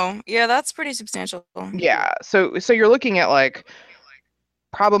 Oh, yeah, that's pretty substantial. yeah, so you're looking at like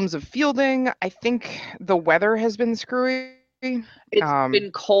problems of fielding. I think the weather has been screwy. It's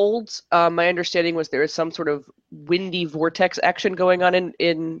been cold. My understanding was there was some sort of windy vortex action going on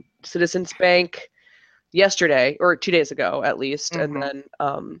in Citizens Bank yesterday, or 2 days ago at least. Mhm. And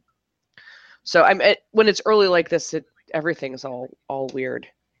then so when it's early like this, everything's all weird.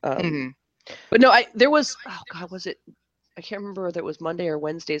 Mhm. But no, there was, oh God, was it, I can't remember whether it was Monday or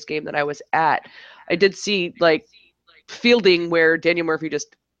Wednesday's game that I was at. I did see like fielding where Daniel Murphy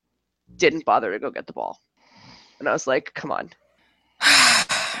just didn't bother to go get the ball. And I was like, come on.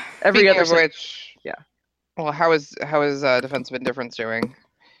 Every Speaking other of which, yeah. Well, how is defensive indifference doing?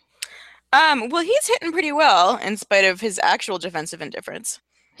 Well, he's hitting pretty well in spite of his actual defensive indifference.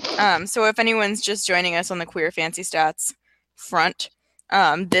 So if anyone's just joining us on the Queer Fancy Stats front,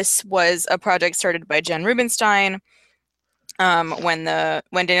 this was a project started by Jen Rubenstein when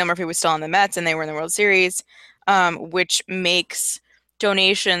Daniel Murphy was still on the Mets and they were in the World Series, which makes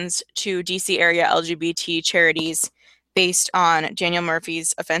donations to DC area LGBT charities based on Daniel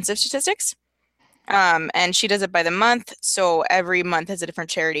Murphy's offensive statistics. And she does it by the month, so every month has a different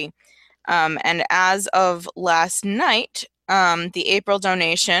charity. And as of last night, the April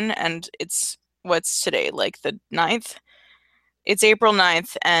donation, and what's today, like the 9th? It's April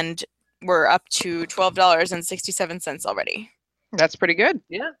 9th, and we're up to $12.67 already. That's pretty good.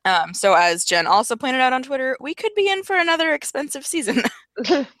 Yeah. So as Jen also pointed out on Twitter, we could be in for another expensive season.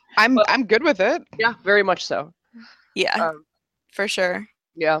 I'm Well- I'm good with it. Yeah, very much so. Yeah, for sure.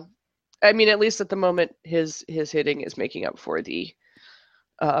 Yeah. I mean, at least at the moment, his hitting is making up for the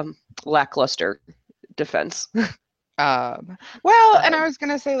lackluster defense. Well, and I was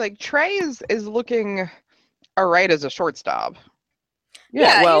gonna say like Trey is looking all right as a shortstop.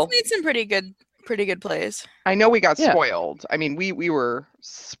 Yeah, well, he's made some pretty good plays. I know we got Yeah. spoiled. I mean, we were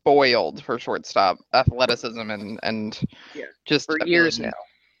spoiled for shortstop athleticism and Yeah, just for years ability. now.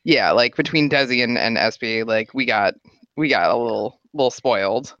 Yeah, like between Desi and SB, like we got a little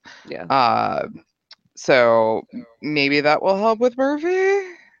spoiled. Yeah. So maybe that will help with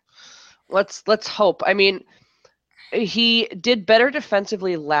Murphy. Let's hope. I mean, he did better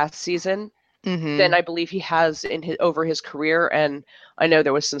defensively last season Mm-hmm. than I believe he has over his career, and I know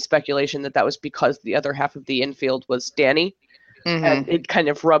there was some speculation that was because the other half of the infield was Danny, and it kind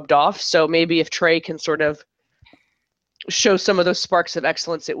of rubbed off. So maybe if Trey can sort of show some of those sparks of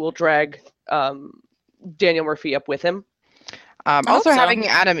excellence, it will drag Daniel Murphy up with him. Also, so. having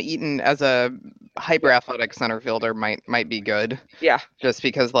Adam Eaton as a hyper athletic center fielder might be good. Yeah. Just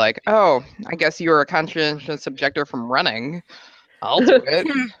because, like, oh, I guess you're a conscientious objector from running. I'll do it.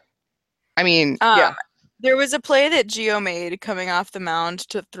 I mean, Yeah. There was a play that Gio made coming off the mound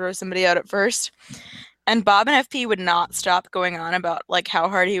to throw somebody out at first, and Bob and FP would not stop going on about like how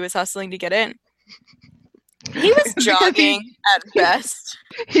hard he was hustling to get in. He was Because jogging at best.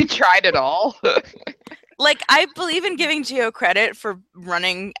 he tried it all. Like, I believe in giving Gio credit for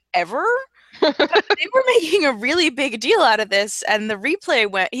running ever. But they were making a really big deal out of this, and the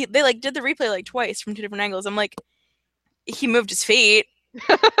replay they like did the replay like twice from 2 different angles. I'm like, he moved his feet.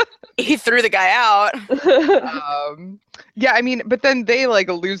 He threw the guy out. Yeah, I mean, but then they like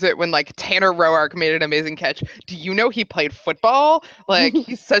lose it when like Tanner Roark made an amazing catch. Do you know he played football? Like,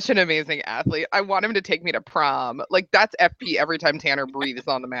 he's such an amazing athlete. I want him to take me to prom. Like, that's FP every time Tanner breathes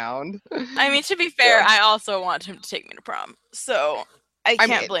on the mound. I mean, to be fair, I also want him to take me to prom, so I I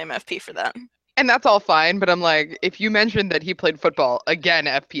can't mean- blame FP for that. And that's all fine, but I'm like, if you mentioned that he played football, again,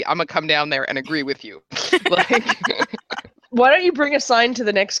 FP, I'm gonna come down there and agree with you. Like, Why don't you bring a sign to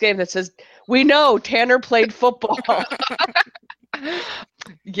the next game that says, "We know Tanner played football."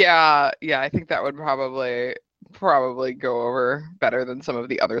 yeah, I think that would probably probably go over better than some of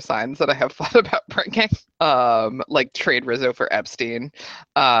the other signs that I have thought about bringing. Like trade Rizzo for Epstein.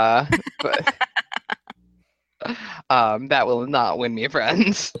 But that will not win me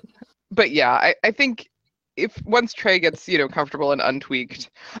friends. But yeah, I think if once Trey gets, comfortable and untweaked,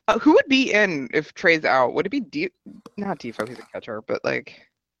 who would be in if Trey's out? Would it be not Defoe? He's a catcher, but like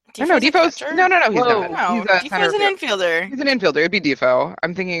I don't know. Defoe's a Defoe's catcher? no, he's Whoa. not. No, He's a center Defoe's an field. infielder. He's an infielder. It'd be Defoe.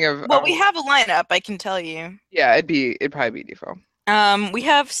 I'm thinking of. Well, we have a lineup, I can tell you. Yeah, it'd probably be Defoe. We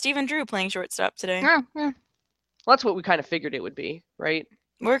have Stephen Drew playing shortstop today. Yeah. Well, that's what we kind of figured it would be, right?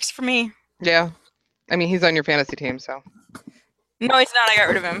 Works for me. Yeah. I mean, he's on your fantasy team, so. No, he's not. I got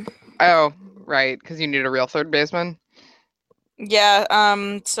rid of him. Oh, right, because you need a real third baseman. Yeah,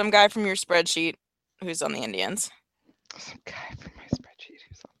 some guy from your spreadsheet who's on the Indians. Some guy from my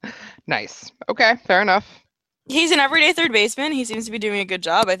spreadsheet. Nice. Okay, fair enough. He's an everyday third baseman. He seems to be doing a good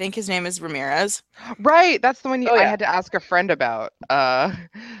job. I think his name is Ramirez. Right, that's the one Oh, I yeah. had to ask a friend about.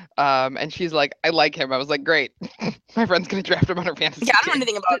 And she's like, I like him. I was like, great. My friend's gonna draft him on her fantasy Yeah, I don't know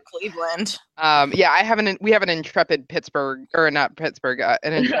team. anything about Cleveland. Yeah, we have an intrepid Pittsburgh, or not Pittsburgh,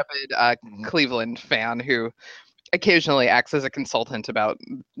 an intrepid Cleveland fan who occasionally acts as a consultant about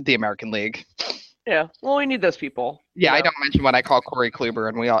the American League. Yeah. Well, we need those people. Yeah, you I know? don't mention when I call Corey Kluber,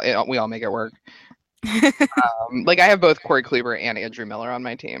 and we all make it work. Like I have both Corey Kluber and Andrew Miller on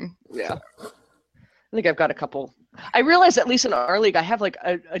my team. Yeah. I think I've got a couple. I realize at least in our league, I have like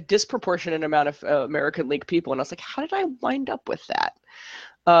a disproportionate amount of American League people, and I was like, how did I wind up with that?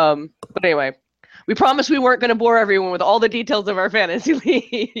 But anyway, we promised we weren't going to bore everyone with all the details of our fantasy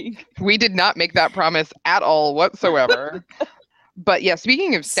league. We did not make that promise at all whatsoever. But yeah,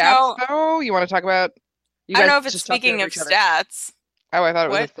 speaking of stats, though, you want to talk about? You I don't guys know if it's just talk speaking over of each other. stats. Oh, I thought it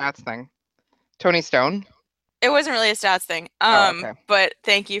was What? a stats thing. Tony Stone. It wasn't really a stats thing. Okay. But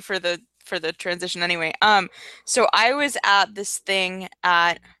thank you for the transition anyway. So I was at this thing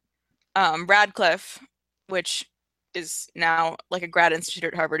at Radcliffe, which is now like a grad institute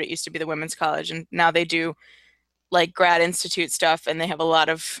at Harvard. It used to be the women's college, and now they do like grad institute stuff, and they have a lot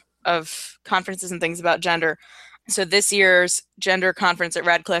of conferences and things about gender. So this year's gender conference at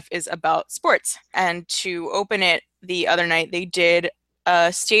Radcliffe is about sports. And to open it the other night, they did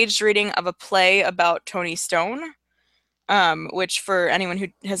a staged reading of a play about Toni Stone, which for anyone who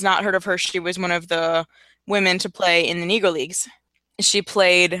has not heard of her, she was one of the women to play in the Negro Leagues. She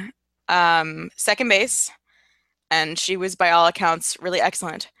played second base, and she was, by all accounts, really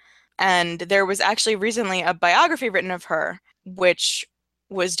excellent. And there was actually recently a biography written of her, which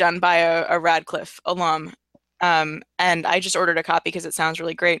was done by a Radcliffe alum. And I just ordered a copy because it sounds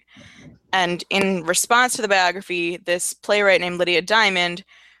really great. And in response to the biography, this playwright named Lydia Diamond,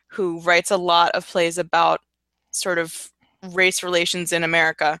 who writes a lot of plays about sort of race relations in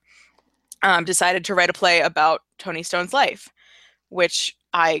America, decided to write a play about Toni Stone's life, which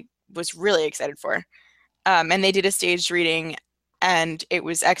I was really excited for. And they did a staged reading, and it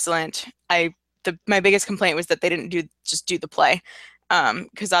was excellent. My biggest complaint was that they didn't do the play.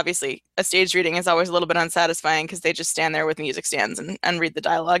 Because obviously a staged reading is always a little bit unsatisfying because they just stand there with music stands and read the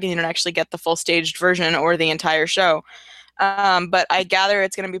dialogue, and you don't actually get the full staged version or the entire show. But I gather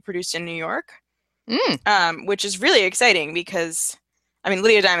it's going to be produced in New York, which is really exciting because, I mean,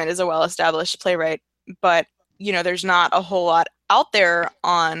 Lydia Diamond is a well-established playwright, but, there's not a whole lot out there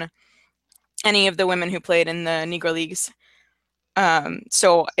on any of the women who played in the Negro Leagues.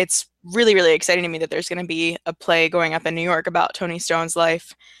 So it's really, really exciting to me that there's going to be a play going up in New York about Toni Stone's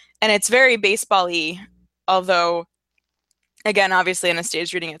life. And it's very baseball-y, although, again, obviously in a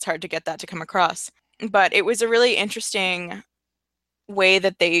staged reading, it's hard to get that to come across. But it was a really interesting way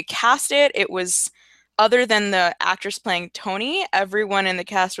that they cast it. It was, other than the actress playing Toni, everyone in the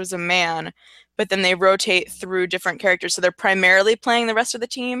cast was a man, but then they rotate through different characters. So they're primarily playing the rest of the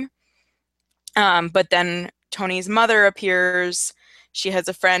team. But then Toni's mother appears. She has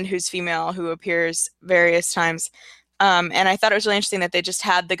a friend who's female who appears various times. And I thought it was really interesting that they just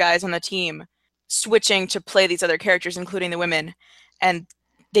had the guys on the team switching to play these other characters, including the women. And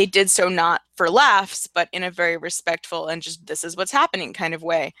they did so not for laughs, but in a very respectful and just, this is what's happening kind of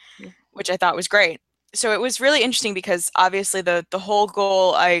way, which I thought was great. So it was really interesting because obviously the whole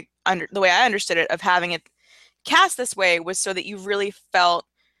goal, the way I understood it, of having it cast this way was so that you really felt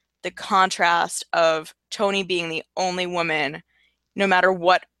the contrast of Toni being the only woman, no matter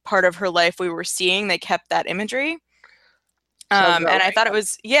what part of her life we were seeing, they kept that imagery. And I thought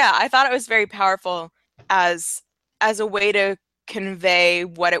it was very powerful as a way to convey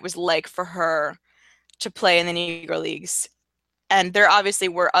what it was like for her to play in the Negro Leagues. And there obviously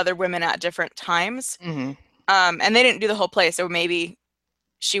were other women at different times. Mm-hmm. And they didn't do the whole play, so maybe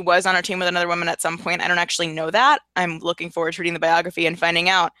she was on a team with another woman at some point. I don't actually know that. I'm looking forward to reading the biography and finding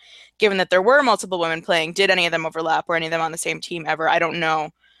out, given that there were multiple women playing, did any of them overlap? Were any of them on the same team ever? I don't know.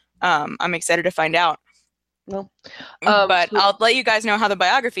 I'm excited to find out. Well, But so- I'll let you guys know how the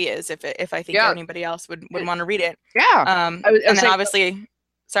biography is if I think Yeah. anybody else would want to read it. Yeah. I was And then saying- obviously,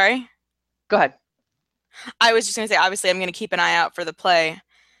 sorry? Go ahead. I was just going to say, obviously, I'm going to keep an eye out for the play.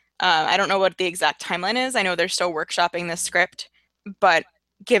 I don't know what the exact timeline is. I know they're still workshopping this script, but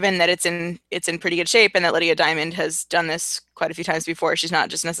given that it's in pretty good shape and that Lydia Diamond has done this quite a few times before, she's not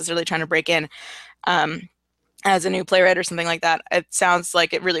just necessarily trying to break in as a new playwright or something like that. It sounds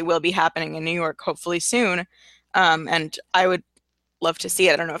like it really will be happening in New York, hopefully soon. And I would love to see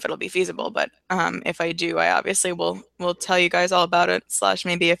it. I don't know if it'll be feasible, but if I do, I obviously will tell you guys all about it. /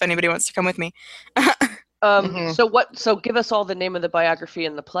 maybe if anybody wants to come with me. Mhm. So give us all the name of the biography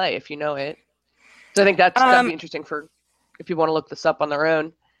and the play if you know it. So I think that'd be interesting for if you want to look this up on their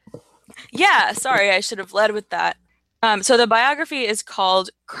own. Yeah, sorry, I should have led with that. So the biography is called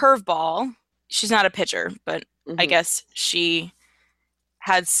Curveball. She's not a pitcher, but I Mhm. guess she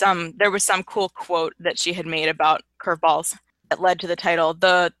had there was some cool quote that she had made about curveballs that led to the title.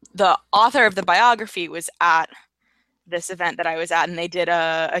 The author of the biography was at this event that I was at, and they did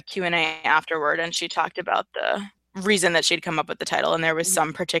a Q&A afterward, and she talked about the reason that she'd come up with the title, and there was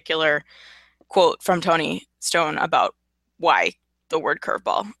some particular quote from Toni Stone about why the word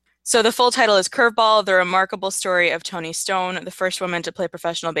curveball. So the full title is Curveball, The Remarkable Story of Toni Stone, the first woman to play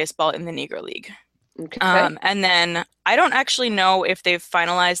professional baseball in the Negro League. Okay. And then I don't actually know if they've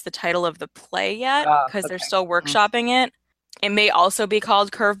finalized the title of the play yet because they're okay. still workshopping it. It may also be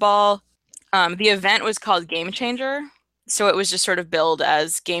called Curveball. The event was called Game Changer, so it was just sort of billed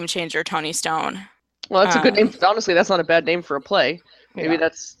as Game Changer Toni Stone. Well, that's a good name. Honestly, that's not a bad name for a play. Maybe Yeah.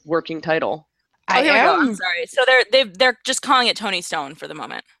 that's working title. Oh, here we go. I'm sorry. So they're just calling it Toni Stone for the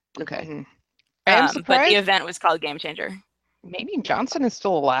moment. Okay. Mhm. I am But surprised. the event was called Game Changer. Maybe Johnson is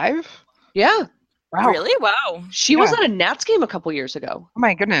still alive. Yeah. Wow. Really? Wow. She was Yeah. at a Nats game a couple years ago. Oh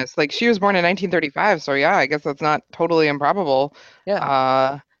my goodness. Like she was born in 1935, so yeah, I guess that's not totally improbable.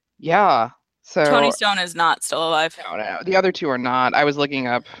 Yeah. Yeah. So Toni Stone is not still alive. no. The other two are not. I was looking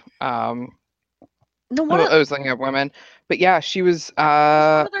up No, I was looking up women. But yeah, she was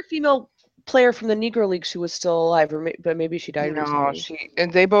another female player from the Negro Leagues who was still alive, but maybe she died no, recently.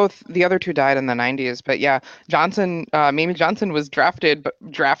 the other two died in the 90s, but yeah, Mamie Johnson was drafted,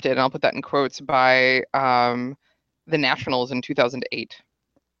 and I'll put that in quotes, by the Nationals in 2008.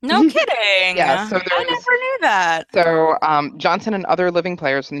 No kidding. Yeah, so I never knew that. So Johnson and other living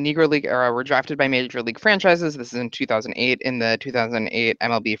players from the Negro League era were drafted by major league franchises. This is in 2008 in the 2008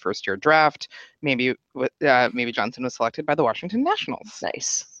 MLB first year draft. Maybe Johnson was selected by the Washington Nationals.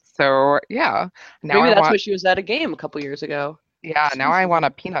 Nice. So yeah, Maybe that's why she was at a game a couple years ago. Yeah, now I want a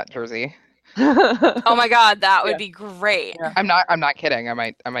Peanut jersey. Oh my God, that would Yeah. be great. Yeah. I'm not kidding. I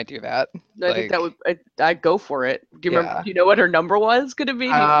might do that. I think that would. I'd go for it. Do you remember? Yeah. Do you know what her number was going to be? Do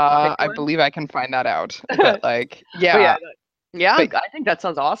you pick I one? believe I can find that out. But like, yeah. But yeah, But- I think that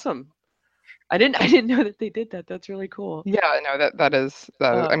sounds awesome. I didn't know that they did that. That's really cool. Yeah, no, that is.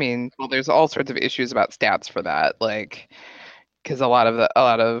 I mean, well, there's all sorts of issues about stats for that, like, because a lot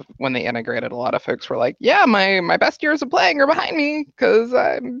of when they integrated, a lot of folks were like, yeah, my best years of playing are behind me because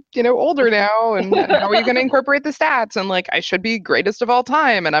I'm older now, and how are you going to incorporate the stats? And like, I should be greatest of all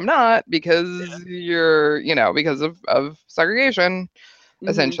time, and I'm not because you're because of segregation, Mhm.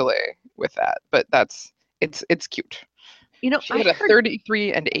 essentially with that. But it's cute. She had a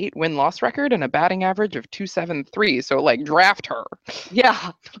 33-8 win-loss record and a batting average of .273. So like, draft her. Yeah.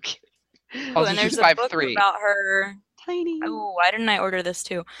 Oh, Also, and she's there's a book 5'3". about her. Tiny. Oh, why didn't I order this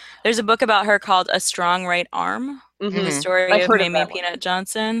too? There's a book about her called A Strong Right Arm, Mhm. the story I've of heard of Mamie that one. Peanut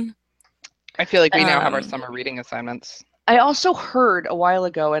Johnson. I feel like we now have our Um, summer reading assignments. I also heard a while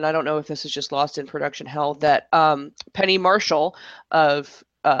ago, and I don't know if this is just lost in production hell, that Penny Marshall of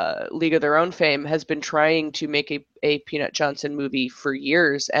League of Their Own fame has been trying to make a Peanut Johnson movie for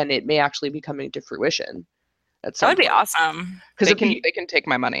years, and it may actually be coming to fruition. That That would be awesome. They can take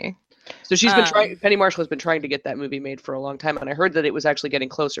my money. So she's been trying. Um, Penny Marshall has been trying to get that movie made for a long time, and I heard that it was actually getting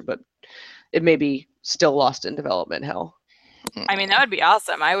closer, but it may be still lost in development hell. I mean, that would be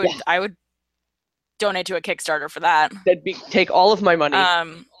awesome. I would donate to a Kickstarter for that. Take all of my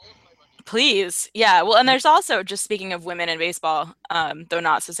money. Please. Yeah. Well, and there's also, just speaking of women in baseball, though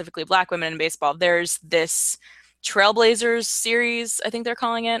not specifically Black women in baseball, there's this Trailblazers series, I think they're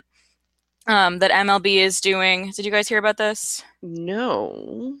calling it, that MLB is doing. Did you guys hear about this?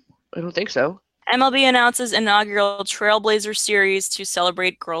 No, I don't think so. MLB announces inaugural Trailblazer series to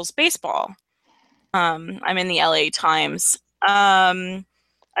celebrate girls baseball. I'm in the LA Times.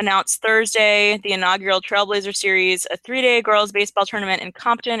 announced Thursday the inaugural Trailblazer Series, a 3-day girls baseball tournament in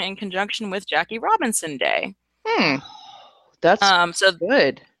Compton in conjunction with Jackie Robinson Day. That's So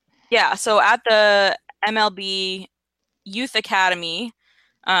good. yeah, so at the MLB Youth Academy,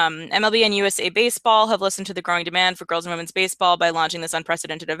 MLB and USA Baseball have listened to the growing demand for girls and women's baseball by launching this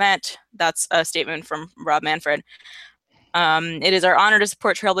unprecedented event. That's a statement from Rob Manfred. It is our honor to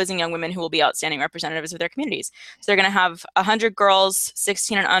support trailblazing young women who will be outstanding representatives of their communities. So they're going to have 100 girls,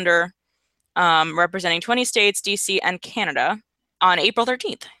 16 and under, representing 20 states, DC, and Canada on April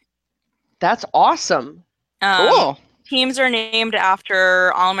 13th. That's awesome. Cool. Teams are named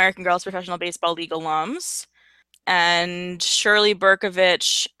after All-American Girls Professional Baseball League alums. And Shirley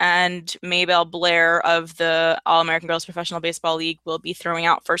Berkovich and Maybelle Blair of the All-American Girls Professional Baseball League will be throwing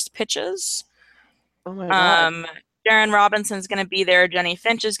out first pitches. Oh my God. Darren Robinson's going to be there. Jenny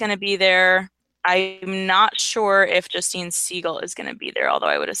Finch is going to be there. I'm not sure if Justine Siegel is going to be there, although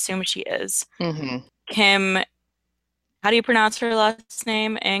I would assume she is. Kim, how do you pronounce her last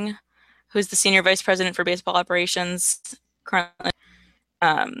name? Ng, who's the Senior Vice President for Baseball Operations currently.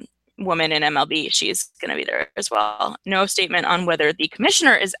 Woman in MLB, she's going to be there as well. No statement on whether the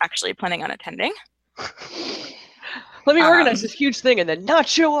commissioner is actually planning on attending. Let me organize this huge thing and then not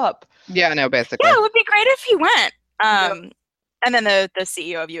show up. Yeah, no, basically. Yeah, it would be great if he went. And then the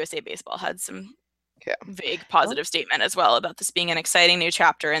CEO of USA Baseball had some vague positive statement as well about this being an exciting new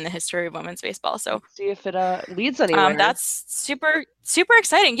chapter in the history of women's baseball. So let's see if it leads anywhere. That's super, super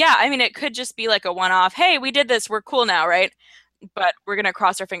exciting. Yeah, I mean, it could just be like a one-off, hey, we did this, we're cool now, right? But we're going to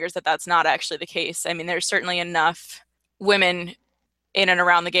cross our fingers that that's not actually the case. I mean, there's certainly enough women in and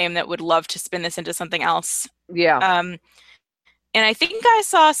around the game that would love to spin this into something else. Yeah. And I think I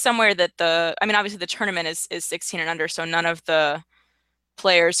saw somewhere that obviously the tournament is 16 and under, so none of the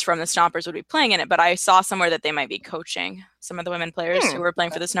players from the Stompers would be playing in it, but I saw somewhere that they might be coaching some of the women players who were playing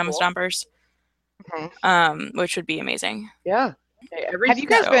for the Sonoma Stompers, which would be amazing. Yeah. Okay, have you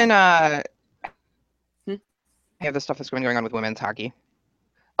guys been the stuff that's been going on with women's hockey?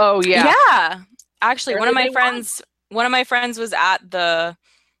 Oh yeah. Yeah. Actually, one of my friends was at the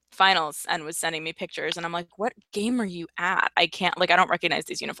finals and was sending me pictures, and I'm like, what game are you at? I don't recognize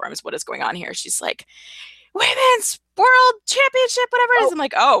these uniforms. What is going on here? She's like, Women's World Championship, whatever it is. I'm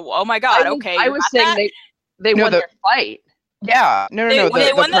like, oh my God, okay. I was saying they won their fight. Yeah. No.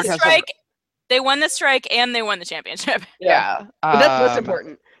 They won the strike. They won the strike and they won the championship. Yeah. But that's what's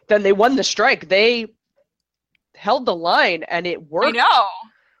important. Then they won the strike. They held the line and it worked. I know.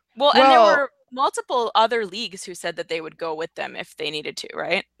 Well, and there were multiple other leagues who said that they would go with them if they needed to,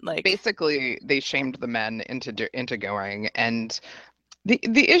 right? Like basically they shamed the men into going, and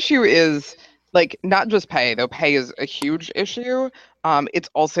the issue is like not just pay, though pay is a huge issue. It's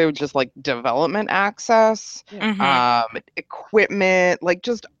also just like development access, equipment, like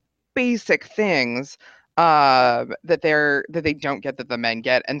just basic things that they don't get that the men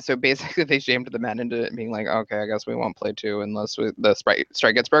get. And so basically they shamed the men into being like, okay, I guess we won't play too unless the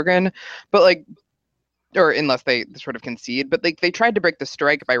strike gets broken, but like, or unless they sort of concede, but like they tried to break the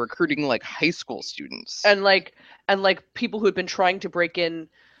strike by recruiting like high school students and like people who had been trying to break in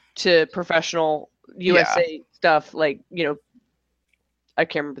to professional USA stuff, like, you know, I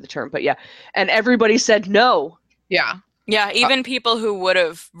can't remember the term, but yeah, and everybody said no. Yeah, even people who would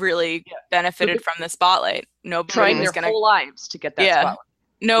have really benefited from the spotlight. Nobody trying was their whole lives to get that spotlight.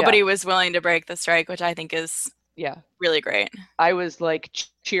 Nobody was willing to break the strike, which I think is really great. I was like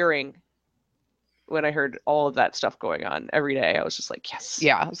cheering when I heard all of that stuff going on every day. I was just like, yes.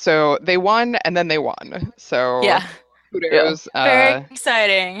 Yeah, so they won and then they won. So kudos. Very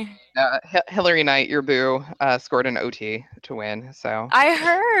exciting. Hillary Knight, your boo, scored an OT to win. So I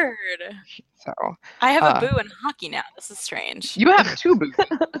heard. So I have a boo in hockey now. This is strange. You have two boos.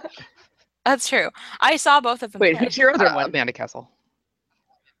 That's true. I saw both of them. Wait, who's your other one? Amanda Kessel.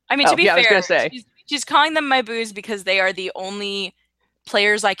 I mean, to be fair, I was gonna say. She's calling them my boos because they are the only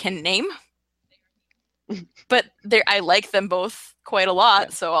players I can name. But I like them both quite a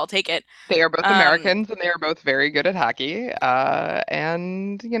lot, so I'll take it. They are both Americans, and they are both very good at hockey.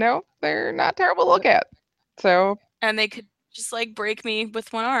 And you know, they're not terrible to look at. So and they could just like break me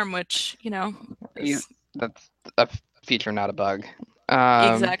with one arm, which, you know, that's a feature, not a bug.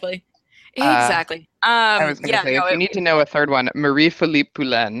 Exactly. I was going to say, if you need to know a third one, Marie-Philippe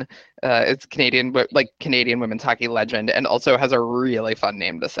Poulin is Canadian women's hockey legend, and also has a really fun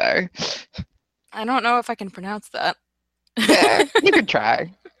name to say. I don't know if I can pronounce that. Yeah, you could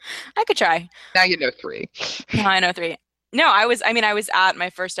try. I could try. Now you know three. Now I know three. No, I was at my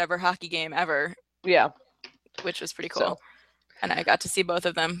first ever hockey game ever. Yeah. Which was pretty cool. And I got to see both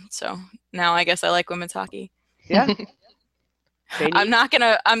of them. So now I guess I like women's hockey. Yeah.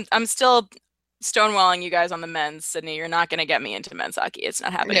 I'm still stonewalling you guys on the men's, Sydney. You're not gonna get me into men's hockey. It's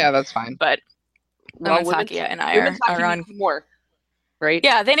not happening. Yeah, that's fine. But Well, women's hockey and I women's are hockey on. needs more, right?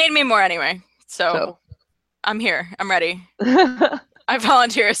 Yeah, they need me more anyway. So I'm here. I'm ready. I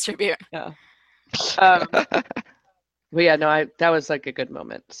volunteer as tribute. Yeah. But yeah, no, that was like a good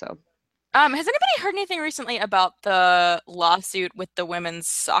moment. So. Has anybody heard anything recently about the lawsuit with the women's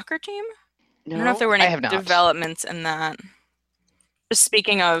soccer team? No, I don't know if there were any I have not. developments in that. Just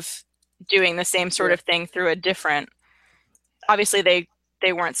speaking of doing the same sort of thing through a different. Obviously, they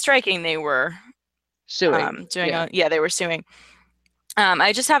weren't striking; they were suing. They were suing.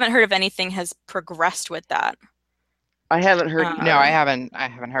 I just haven't heard if anything has progressed with that. I haven't heard. No, I haven't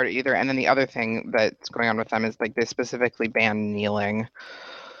heard it either. And then the other thing that's going on with them is like they specifically ban kneeling.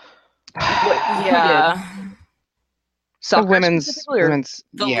 Yeah. The women's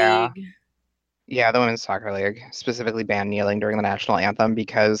the league. Yeah, the women's soccer league specifically banned kneeling during the national anthem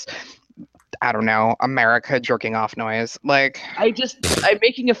because I don't know, America jerking off noise. Like I'm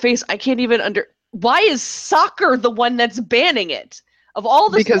making a face. I can't even why is soccer the one that's banning it? Of all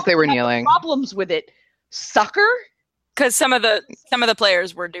the because they were kneeling. Problems with it. Soccer? Because some of the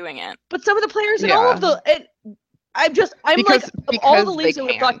players were doing it. But some of the players and all of the because of all the leagues that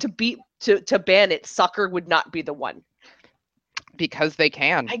would have thought to ban it, soccer would not be the one. Because they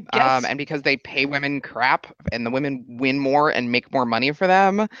can. I guess. And because they pay women crap and the women win more and make more money for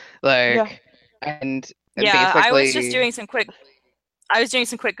them. And I was just doing some quick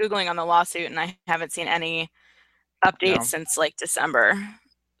Googling on the lawsuit and I haven't seen any updates since like December.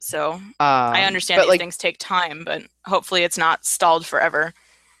 So I understand these things take time, but hopefully it's not stalled forever.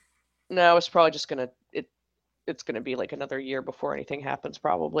 No, it's probably just it's gonna be like another year before anything happens,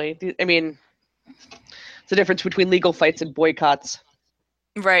 probably. I mean, it's the difference between legal fights and boycotts.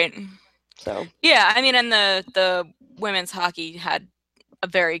 Right. So yeah, I mean, and the women's hockey had a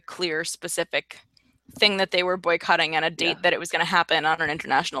very clear, specific thing that they were boycotting and a date that it was going to happen on an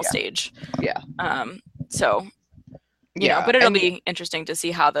international stage. Yeah. So you know, but it'll be interesting to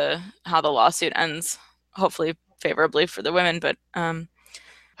see how the lawsuit ends. Hopefully favorably for the women, but all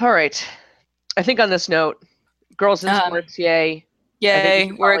right. I think on this note, girls in sports, yay.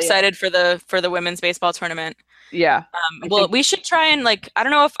 Yay. We're excited for the women's baseball tournament. Yeah. We should try and I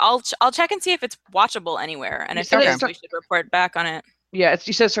don't know if I'll check and see if it's watchable anywhere, and if it is, we should report back on it. Yeah,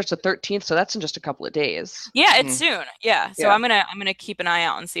 you said it starts the 13th, so that's in just a couple of days. Yeah, it's soon. Yeah, so I'm gonna keep an eye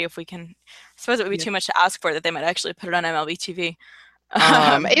out and see if we can. I suppose it would be too much to ask for that they might actually put it on MLB TV.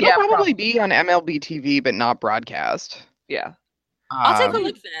 It'll probably be on MLB TV, but not broadcast. Yeah, I'll take a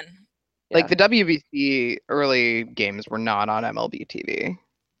look then. Like the WBC early games were not on MLB TV,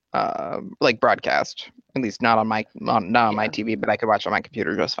 like broadcast. At least not on my my TV, but I could watch on my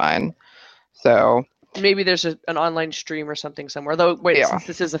computer just fine. So maybe there's an online stream or something somewhere. Though, wait, since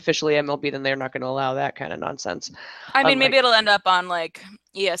this is officially MLB, then they're not going to allow that kind of nonsense. I mean, maybe it'll end up on like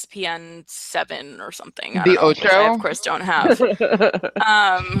ESPN 7 or something. The Ocho, I, of course, don't have.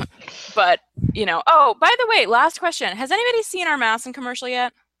 But you know. Oh, by the way, last question: has anybody seen our Masson commercial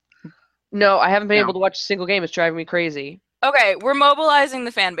yet? No, I haven't been able to watch a single game. It's driving me crazy. Okay, we're mobilizing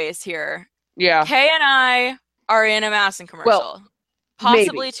the fan base here. Yeah. Kay and I are in a Masson commercial. Well,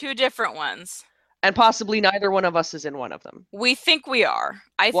 possibly maybe. 2 different ones. And possibly neither one of us is in one of them. We think we are.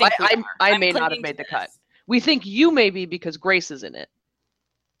 I may not have made the cut. We think you may be because Grace is in it.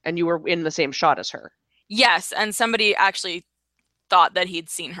 And you were in the same shot as her. Yes, and somebody actually thought that he'd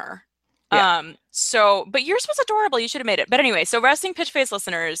seen her. Yeah. But yours was adorable. You should have made it. But anyway, so Resting Pitch Face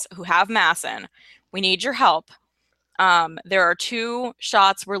listeners who have Masson, we need your help. There are 2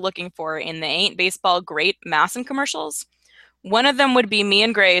 shots we're looking for in the Ain't Baseball Great Masson commercials. One of them would be me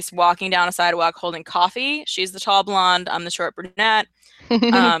and Grace walking down a sidewalk holding coffee. She's the tall blonde. I'm the short brunette.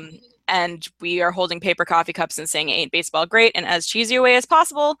 And we are holding paper coffee cups and saying Ain't Baseball Great in as cheesy a way as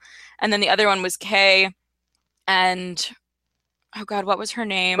possible. And then the other one was Kay and, oh God, what was her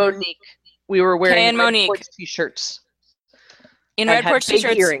name? Monique. We were wearing Kay and Monique t-shirts. In red porch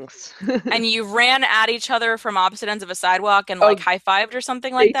t-shirts. Earrings. And you ran at each other from opposite ends of a sidewalk and high-fived or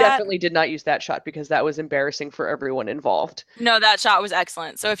something like that? They definitely did not use that shot because that was embarrassing for everyone involved. No, that shot was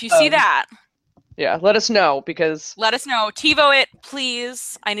excellent. So if you see that. Yeah, let us know because. Let us know. TiVo it,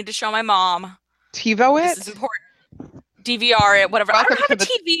 please. I need to show my mom. TiVo it? This is important. DVR it, whatever. Welcome I don't have a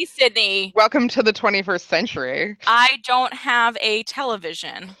TV, Sydney. Welcome to the 21st century. I don't have a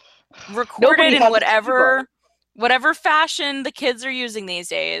television. Recorded in whatever fashion the kids are using these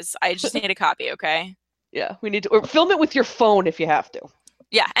days. I just need a copy, okay? Yeah, we need to or film it with your phone if you have to.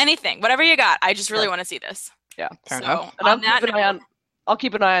 Yeah, anything, whatever you got. I just really want to see this. Yeah, fair enough. And I'll I'll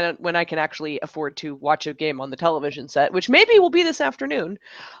keep an eye on it when I can actually afford to watch a game on the television set, which maybe will be this afternoon.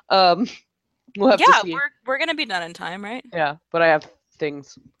 We'll have to Yeah, see. we're gonna be done in time, right? Yeah, but I have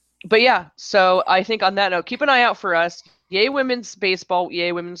things. But yeah, so I think on that note, keep an eye out for us. Yay women's baseball,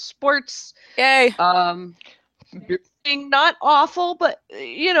 yay women's sports. Yay! Being not awful, but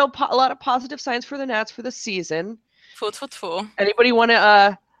you know, a lot of positive signs for the Nats for the season. Fool. Anybody want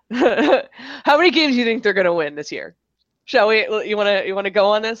to? How many games do you think they're going to win this year? Shall we? You want to go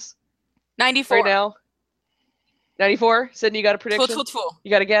on this 94. right now? 94. Sydney, you got a prediction? Fool. You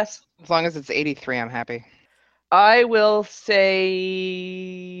got a guess? As long as it's 83, I'm happy. I will say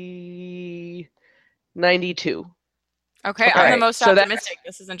 92. Okay, I'm the most so that's- optimistic.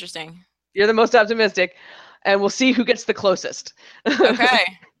 This is interesting. You're the most optimistic, and we'll see who gets the closest. Okay.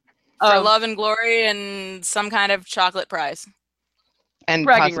 For Um, love and glory and some kind of chocolate prize. And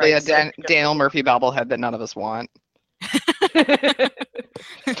Bragging possibly rights. a Daniel Murphy bobblehead that none of us want.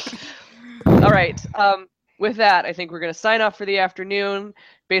 All right. With that, I think we're going to sign off for the afternoon.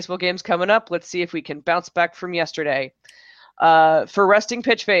 Baseball games coming up. Let's see if we can bounce back from yesterday. For Resting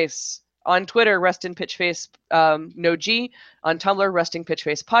Pitch Face, on Twitter, Rest in Pitch Face no G. On Tumblr, Resting Pitch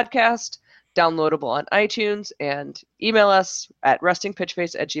Face Podcast. Downloadable on iTunes. And email us at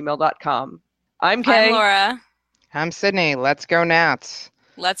restingpitchface@gmail.com. I'm Kay. I'm Laura. I'm Sydney. Let's go Nats.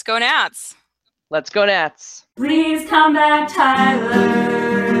 Let's go Nats. Let's go Nats. Please come back,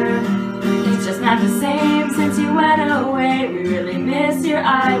 Tyler. It's just not the same since you went away. We really miss your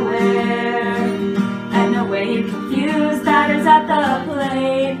eyewear. And the way you confuse batters at the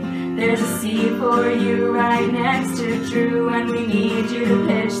plate. There's a C for you right next to Drew, and we need you to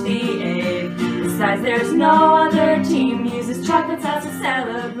pitch the eighth. Besides, there's no other team uses chocolates